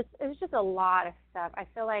 And it was just a lot of stuff. I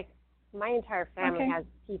feel like my entire family has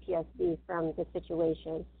PTSD from the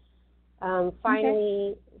situation.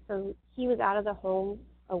 Finally, so he was out of the home,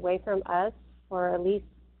 away from us for at least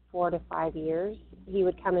 4 to 5 years. He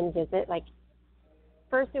would come and visit. Like,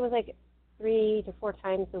 first it was like 3 to 4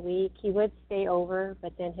 times a week. He would stay over,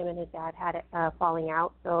 but then him and his dad had falling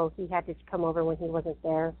out, so he had to come over when he wasn't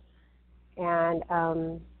there. And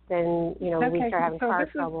then we started having car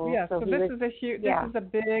trouble. So this is a huge.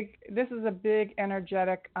 This is a big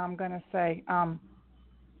energetic. I'm going to say.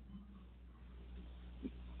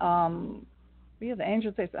 The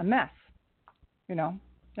angel says a mess.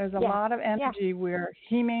 There's a lot of energy where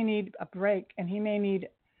he may need a break, and he may need.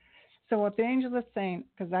 So what the angel is saying,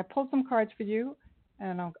 because I pulled some cards for you,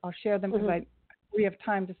 and I'll share them because we have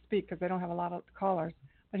time to speak because I don't have a lot of callers.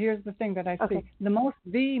 But here's the thing that I see: the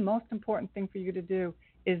most important thing for you to do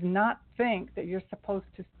is not think that you're supposed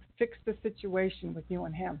to fix the situation with you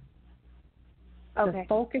and him. The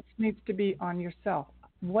focus needs to be on yourself.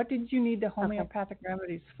 What did you need the homeopathic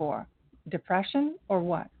remedies for? Depression or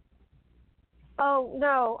what? Oh,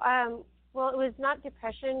 no. Well, it was not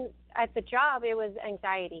depression. At the job, it was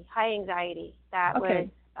anxiety, high anxiety that was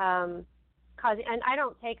causing, and I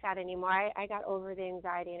don't take that anymore. I got over the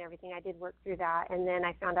anxiety and everything. I did work through that, and then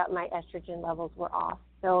I found out my estrogen levels were off.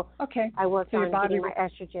 So I worked on getting my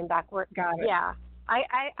estrogen back. Got it. Yeah.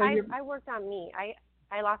 I worked on me.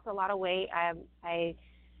 I lost a lot of weight.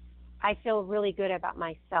 I feel really good about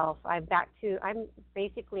myself. I'm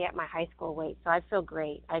basically at my high school weight, so I feel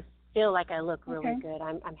great. I feel like I look really good.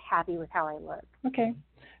 I'm happy with how I look. Okay.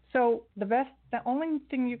 So the only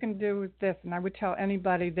thing you can do is this, and I would tell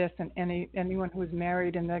anybody this, and anyone who is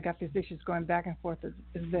married and they got these issues going back and forth is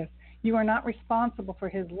this: you are not responsible for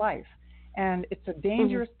his life, and it's a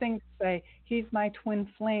dangerous thing to say he's my twin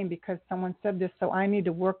flame because someone said this, so I need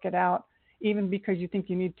to work it out, even because you think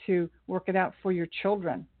you need to work it out for your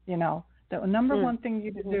children. The number one thing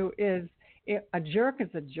you need to do is a jerk is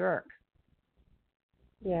a jerk.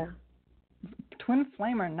 Yeah. Twin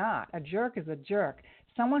flame or not, a jerk is a jerk.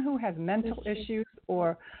 Someone who has mental issues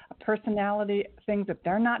or a personality things that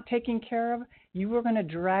they're not taking care of, you are going to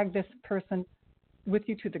drag this person with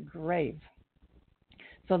you to the grave.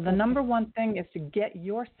 So the number one thing is to get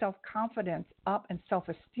your self-confidence up and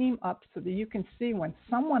self-esteem up so that you can see when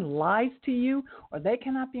someone lies to you or they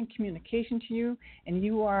cannot be in communication to you, and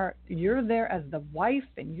you're there as the wife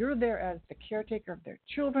and you're there as the caretaker of their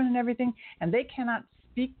children and everything, and they cannot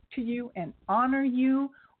speak to you and honor you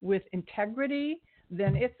with integrity,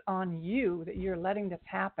 then it's on you that you're letting this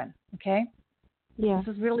happen, okay? Yeah.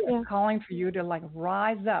 This is really a calling for you to like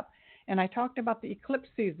rise up. And I talked about the eclipse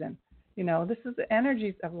season. You know, this is the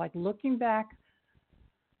energies of like looking back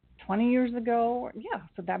 20 years ago. Yeah,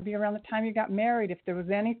 so that'd be around the time you got married. If there was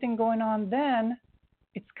anything going on then,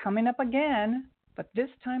 it's coming up again. But this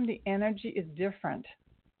time the energy is different.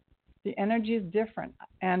 The energy is different.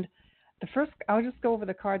 And I'll just go over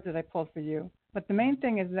the cards that I pulled for you. But the main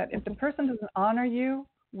thing is that if the person doesn't honor you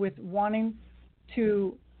with wanting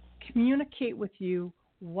to communicate with you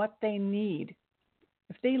what they need,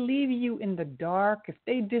 if they leave you in the dark, if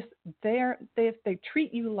they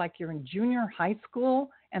treat you like you're in junior high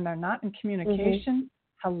school and they're not in communication,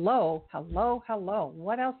 hello,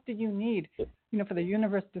 what else do you need? You know, for the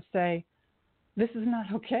universe to say, this is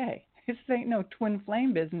not okay. This ain't no twin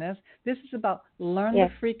flame business. This is about learn the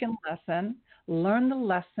freaking lesson, learn the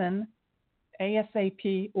lesson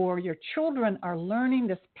ASAP, or your children are learning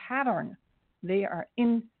this pattern. They are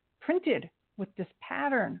imprinted with this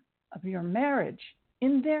pattern of your marriage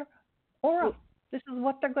in their aura. This is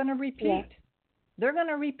what they're going to repeat. Yeah. They're going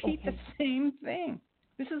to repeat the same thing.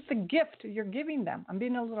 This is the gift you're giving them. I'm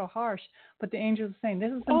being a little harsh, but the angel is saying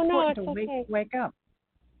this is important to wake up.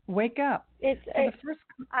 Wake up.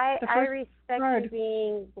 I respect you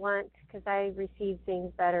being blunt because I receive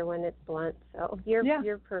things better when it's blunt. So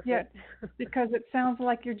you're perfect. Yeah, because it sounds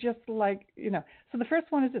like you're just like, you know. So the first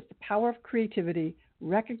one is this: the power of creativity,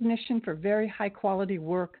 recognition for very high quality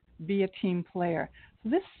work, be a team player. So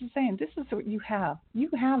this is saying this is what you have. You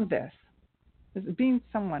have this. This is being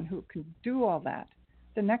someone who can do all that.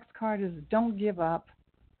 The next card is don't give up.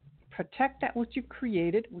 Protect that what you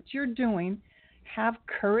created, what you're doing. Have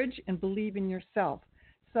courage and believe in yourself.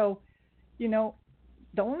 So, you know,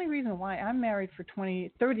 the only reason why I'm married for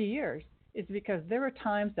 30 years is because there were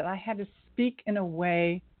times that I had to speak in a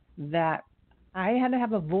way that I had to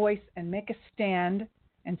have a voice and make a stand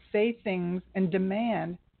and say things and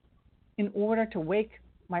demand in order to wake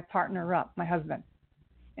my partner up, my husband.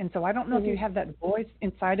 And so I don't know if you have that voice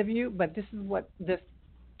inside of you, but this is what this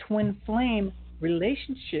twin flame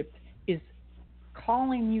relationship is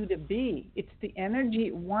calling you to be. It's the energy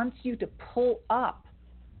it wants you to pull up,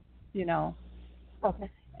 you know. Okay.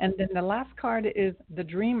 And then the last card is the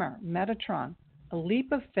dreamer, Metatron. A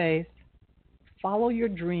leap of faith, follow your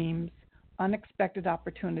dreams, unexpected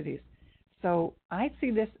opportunities. So I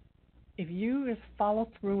see this, if you just follow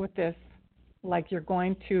through with this, like you're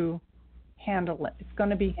going to handle it. It's going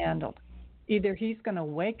to be handled. Either he's going to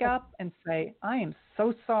wake up and say, I am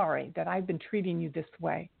so sorry that I've been treating you this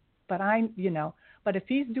way. But if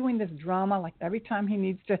he's doing this drama, like every time he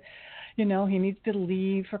needs to, he needs to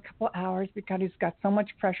leave for a couple of hours because he's got so much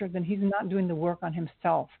pressure, then he's not doing the work on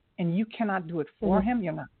himself. And you cannot do it for him.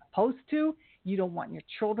 You're not supposed to. You don't want your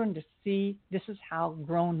children to see this is how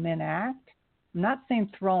grown men act. I'm not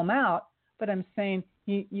saying throw them out, but I'm saying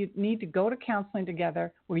you need to go to counseling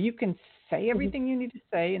together where you can say everything you need to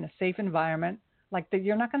say in a safe environment, like that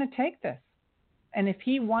you're not going to take this. And if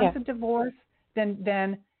he wants a divorce,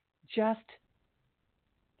 then just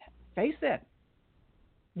face it.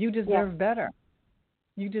 You deserve better.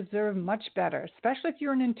 You deserve much better, especially if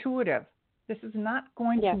you're an intuitive. This is not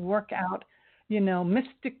going to work out,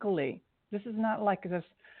 mystically. This is not like this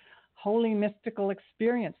holy mystical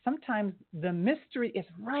experience. Sometimes the mystery is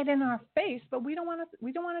right in our face, but we don't want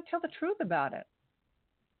to tell the truth about it.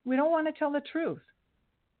 We don't want to tell the truth.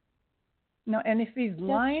 No, and if he's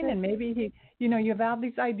lying and maybe he, you have all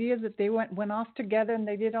these ideas that they went off together and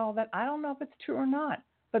they did all that. I don't know if it's true or not.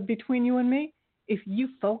 But between you and me, if you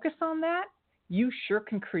focus on that, you sure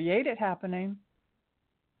can create it happening.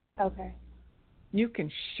 Okay. You can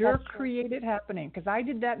sure create it happening, because I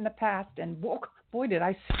did that in the past, and boy, did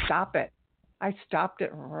I stop it. I stopped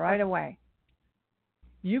it right away.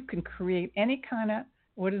 You can create any kind of,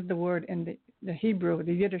 what is the word in the Hebrew,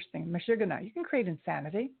 the Yiddish thing, mashigana. You can create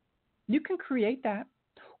insanity. You can create that,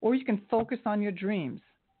 or you can focus on your dreams.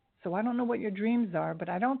 So I don't know what your dreams are, but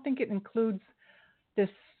I don't think it includes this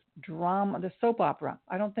drama, the soap opera.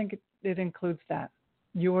 I don't think it includes that.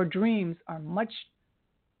 Your dreams are much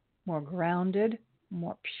more grounded,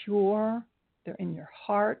 more pure. They're in your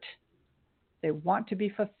heart. They want to be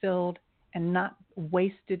fulfilled and not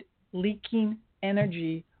wasted, leaking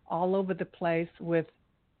energy all over the place with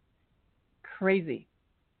crazy.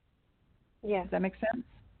 Yeah. Does that make sense?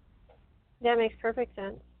 That makes perfect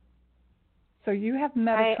sense. So you have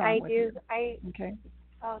Metatron with you. Okay.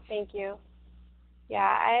 Oh, thank you.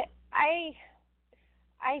 Yeah,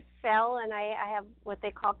 I fell, and I have what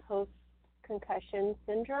they call post-concussion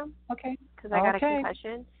syndrome. Okay. Because I got a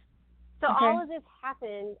concussion. So all of this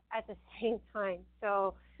happened at the same time.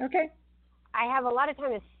 So I have a lot of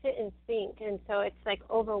time to sit and think, and so it's like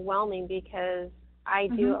overwhelming because I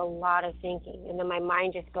do a lot of thinking, and then my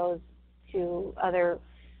mind just goes to other.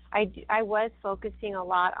 I was focusing a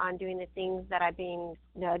lot on doing the things that I'm being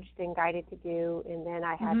nudged and guided to do, and then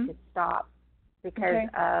I had to stop because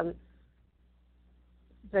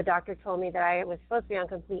the doctor told me that I was supposed to be on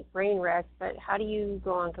complete brain rest, but how do you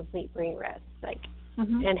go on complete brain rest,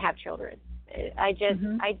 and have children? I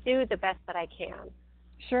do the best that I can.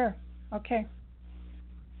 Sure. Okay.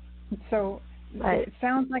 So it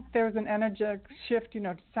sounds like there was an energetic shift.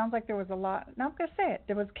 It sounds like there was a lot. Now I'm going to say it.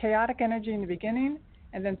 There was chaotic energy in the beginning,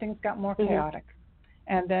 and then things got more chaotic.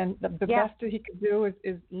 And then the best that he could do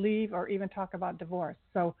is leave or even talk about divorce.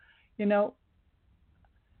 So,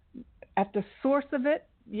 at the source of it,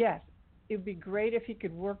 yes, it would be great if he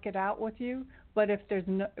could work it out with you. But if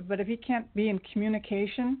he can't be in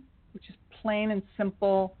communication, which is plain and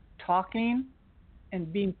simple talking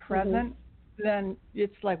and being present, then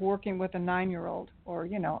it's like working with a 9-year-old or, a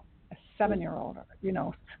 7-year-old or,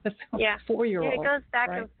 a 4-year-old. It goes back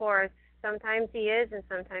and forth. Sometimes he is and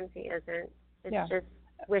sometimes he isn't. It's just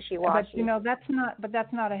wishy-washy. But,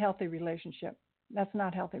 that's not a healthy relationship. That's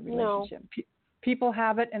not a healthy relationship. No. People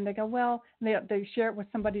have it and they go, well, they share it with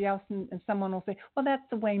somebody else and someone will say, well, that's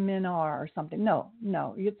the way men are or something. No,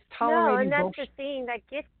 it's tolerating. No, and that's bullshit. the thing that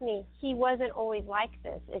gets me. He wasn't always like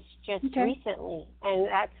this. It's just recently. And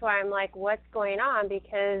that's why I'm like, what's going on?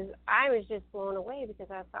 Because I was just blown away because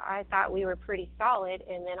I thought we were pretty solid,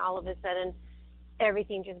 and then all of a sudden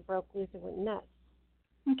everything just broke loose and went nuts.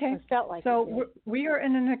 Okay. It felt like so we are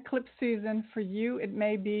in an eclipse season. For you,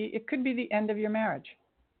 it could be the end of your marriage.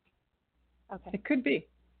 Okay. It could be.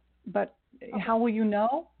 But how will you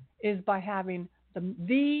know is by having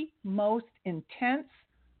the most intense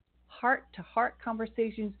heart-to-heart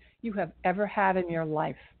conversations you have ever had in your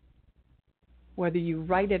life. Whether you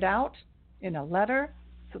write it out in a letter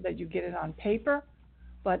so that you get it on paper,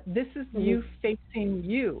 but this is you facing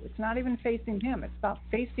you. It's not even facing him. It's about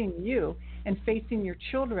facing you and facing your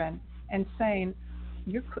children and saying,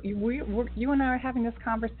 you and I are having this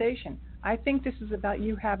conversation. I think this is about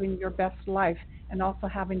you having your best life and also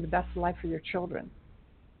having the best life for your children.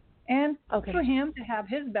 And for him to have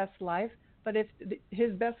his best life, but if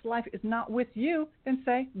his best life is not with you, then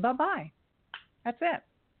say bye-bye. That's it.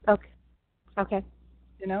 Okay.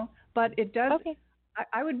 But it does,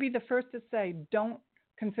 I would be the first to say don't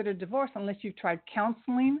consider divorce unless you've tried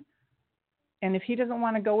counseling. And if he doesn't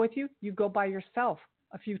want to go with you, you go by yourself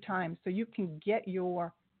a few times so you can get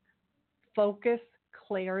your focus,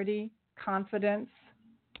 clarity, confidence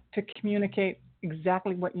to communicate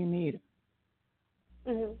exactly what you need.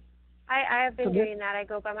 I have been doing that. I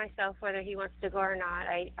go by myself whether he wants to go or not.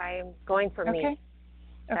 I am going for me.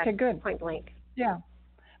 Okay, good. Point blank. Yeah.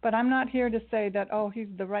 But I'm not here to say that, he's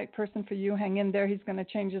the right person for you. Hang in there. He's going to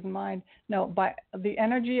change his mind. No, by the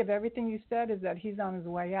energy of everything you said is that he's on his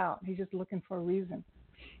way out. He's just looking for a reason.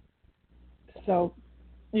 So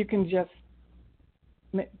you can just,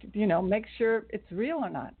 make sure it's real or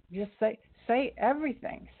not. Just say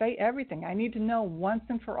everything. Say everything. I need to know once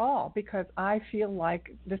and for all because I feel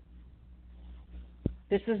like this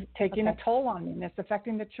is taking a toll on me and it's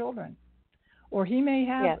affecting the children. Or he may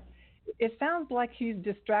have, it sounds like he's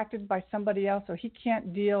distracted by somebody else or he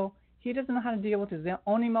doesn't know how to deal with his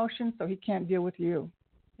own emotions, so he can't deal with you,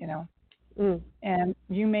 And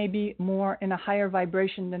you may be more in a higher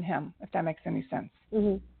vibration than him, if that makes any sense.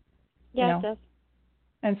 Yeah, it does.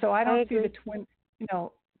 And so I don't see the twin,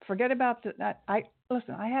 forget about that. I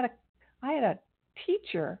had a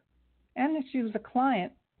teacher and she was a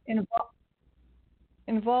client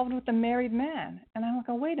involved with a married man. And I'm like,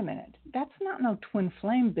 wait a minute. That's not no twin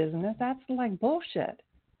flame business. That's like bullshit.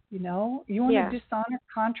 You want to dishonor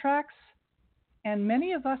contracts? And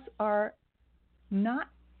many of us are not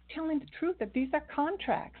telling the truth that these are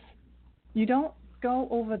contracts. You don't go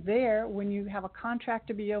over there when you have a contract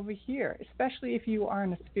to be over here, especially if you are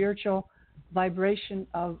in a spiritual vibration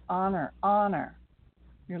of honor.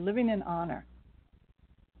 You're living in honor.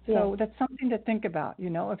 So that's something to think about.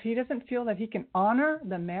 If he doesn't feel that he can honor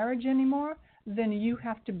the marriage anymore, then you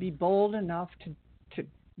have to be bold enough to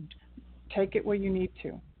take it where you need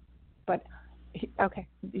to. But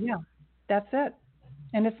that's it.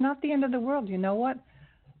 And it's not the end of the world. You know what?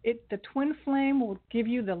 The twin flame will give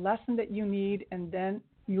you the lesson that you need, and then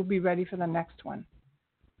you'll be ready for the next one.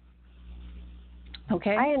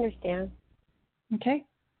 Okay? I understand. Okay?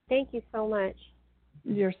 Thank you so much.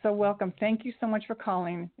 You're so welcome. Thank you so much for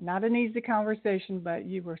calling. Not an easy conversation, but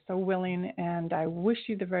you were so willing, and I wish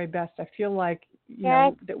you the very best. I feel like,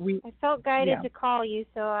 I felt guided to call you,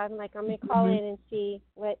 so I'm like, I'm going to call in and see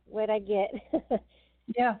what I get.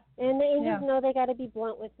 Yeah. And the angels know they got to be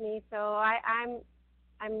blunt with me, so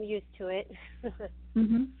I'm used to it.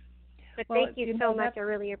 But thank you so much. I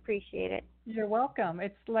really appreciate it. You're welcome.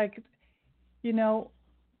 It's like,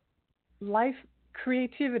 life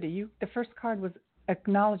creativity. The first card was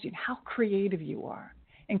acknowledging how creative you are,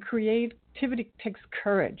 and creativity takes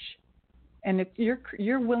courage, and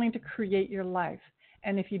you're willing to create your life.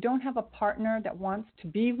 And if you don't have a partner that wants to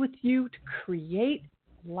be with you to create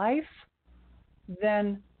life,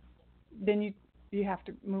 then you have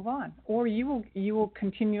to move on, or you will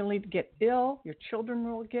continually get ill. Your children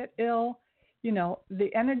will get ill. The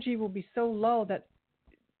energy will be so low that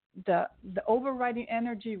the overriding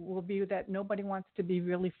energy will be that nobody wants to be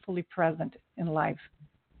really fully present in life,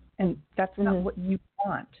 and that's not what you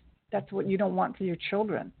want. That's what you don't want for your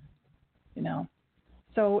children.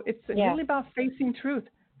 So it's really about facing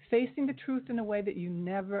the truth in a way that you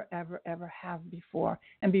never, ever, ever have before,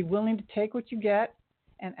 and be willing to take what you get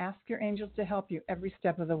and ask your angels to help you every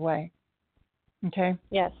step of the way. Okay?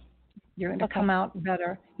 Yes. You're going to come out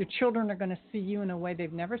better. Your children are going to see you in a way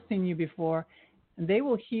they've never seen you before, and they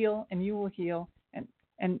will heal, and you will heal,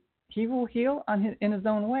 and he will heal in his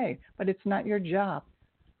own way, but it's not your job.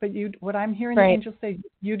 But what I'm hearing the angels say,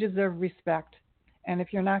 you deserve respect, and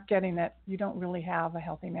if you're not getting it, you don't really have a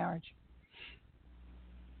healthy marriage.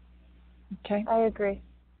 Okay? I agree.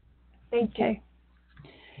 Thank you.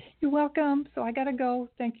 You're welcome. So I got to go.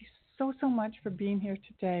 Thank you so much for being here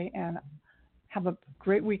today, and have a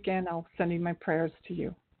great weekend. I'll send my prayers to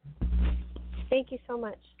you. Thank you so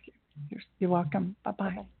much. You're welcome. Bye-bye.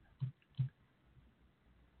 Bye-bye.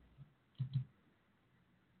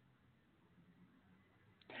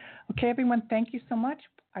 Okay, everyone, thank you so much.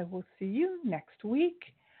 I will see you next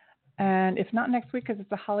week. And if not next week, because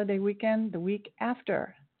it's a holiday weekend, the week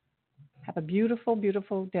after. Have a beautiful,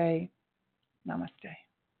 beautiful day. Namaste.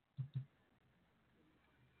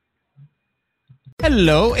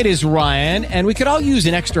 Hello, it is Ryan, and we could all use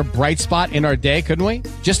an extra bright spot in our day, couldn't we?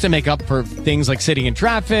 Just to make up for things like sitting in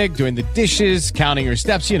traffic, doing the dishes, counting your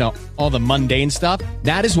steps, all the mundane stuff.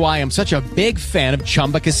 That is why I'm such a big fan of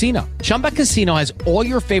Chumba Casino. Chumba Casino has all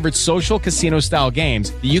your favorite social casino-style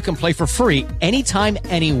games that you can play for free anytime,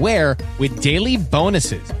 anywhere with daily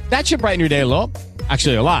bonuses. That should brighten your day a little.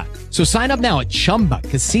 Actually, a lot. So sign up now at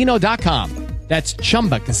ChumbaCasino.com. That's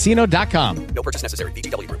ChumbaCasino.com. No purchase necessary.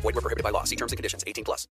 VGW Group. Void where prohibited by law. See terms and conditions. 18+.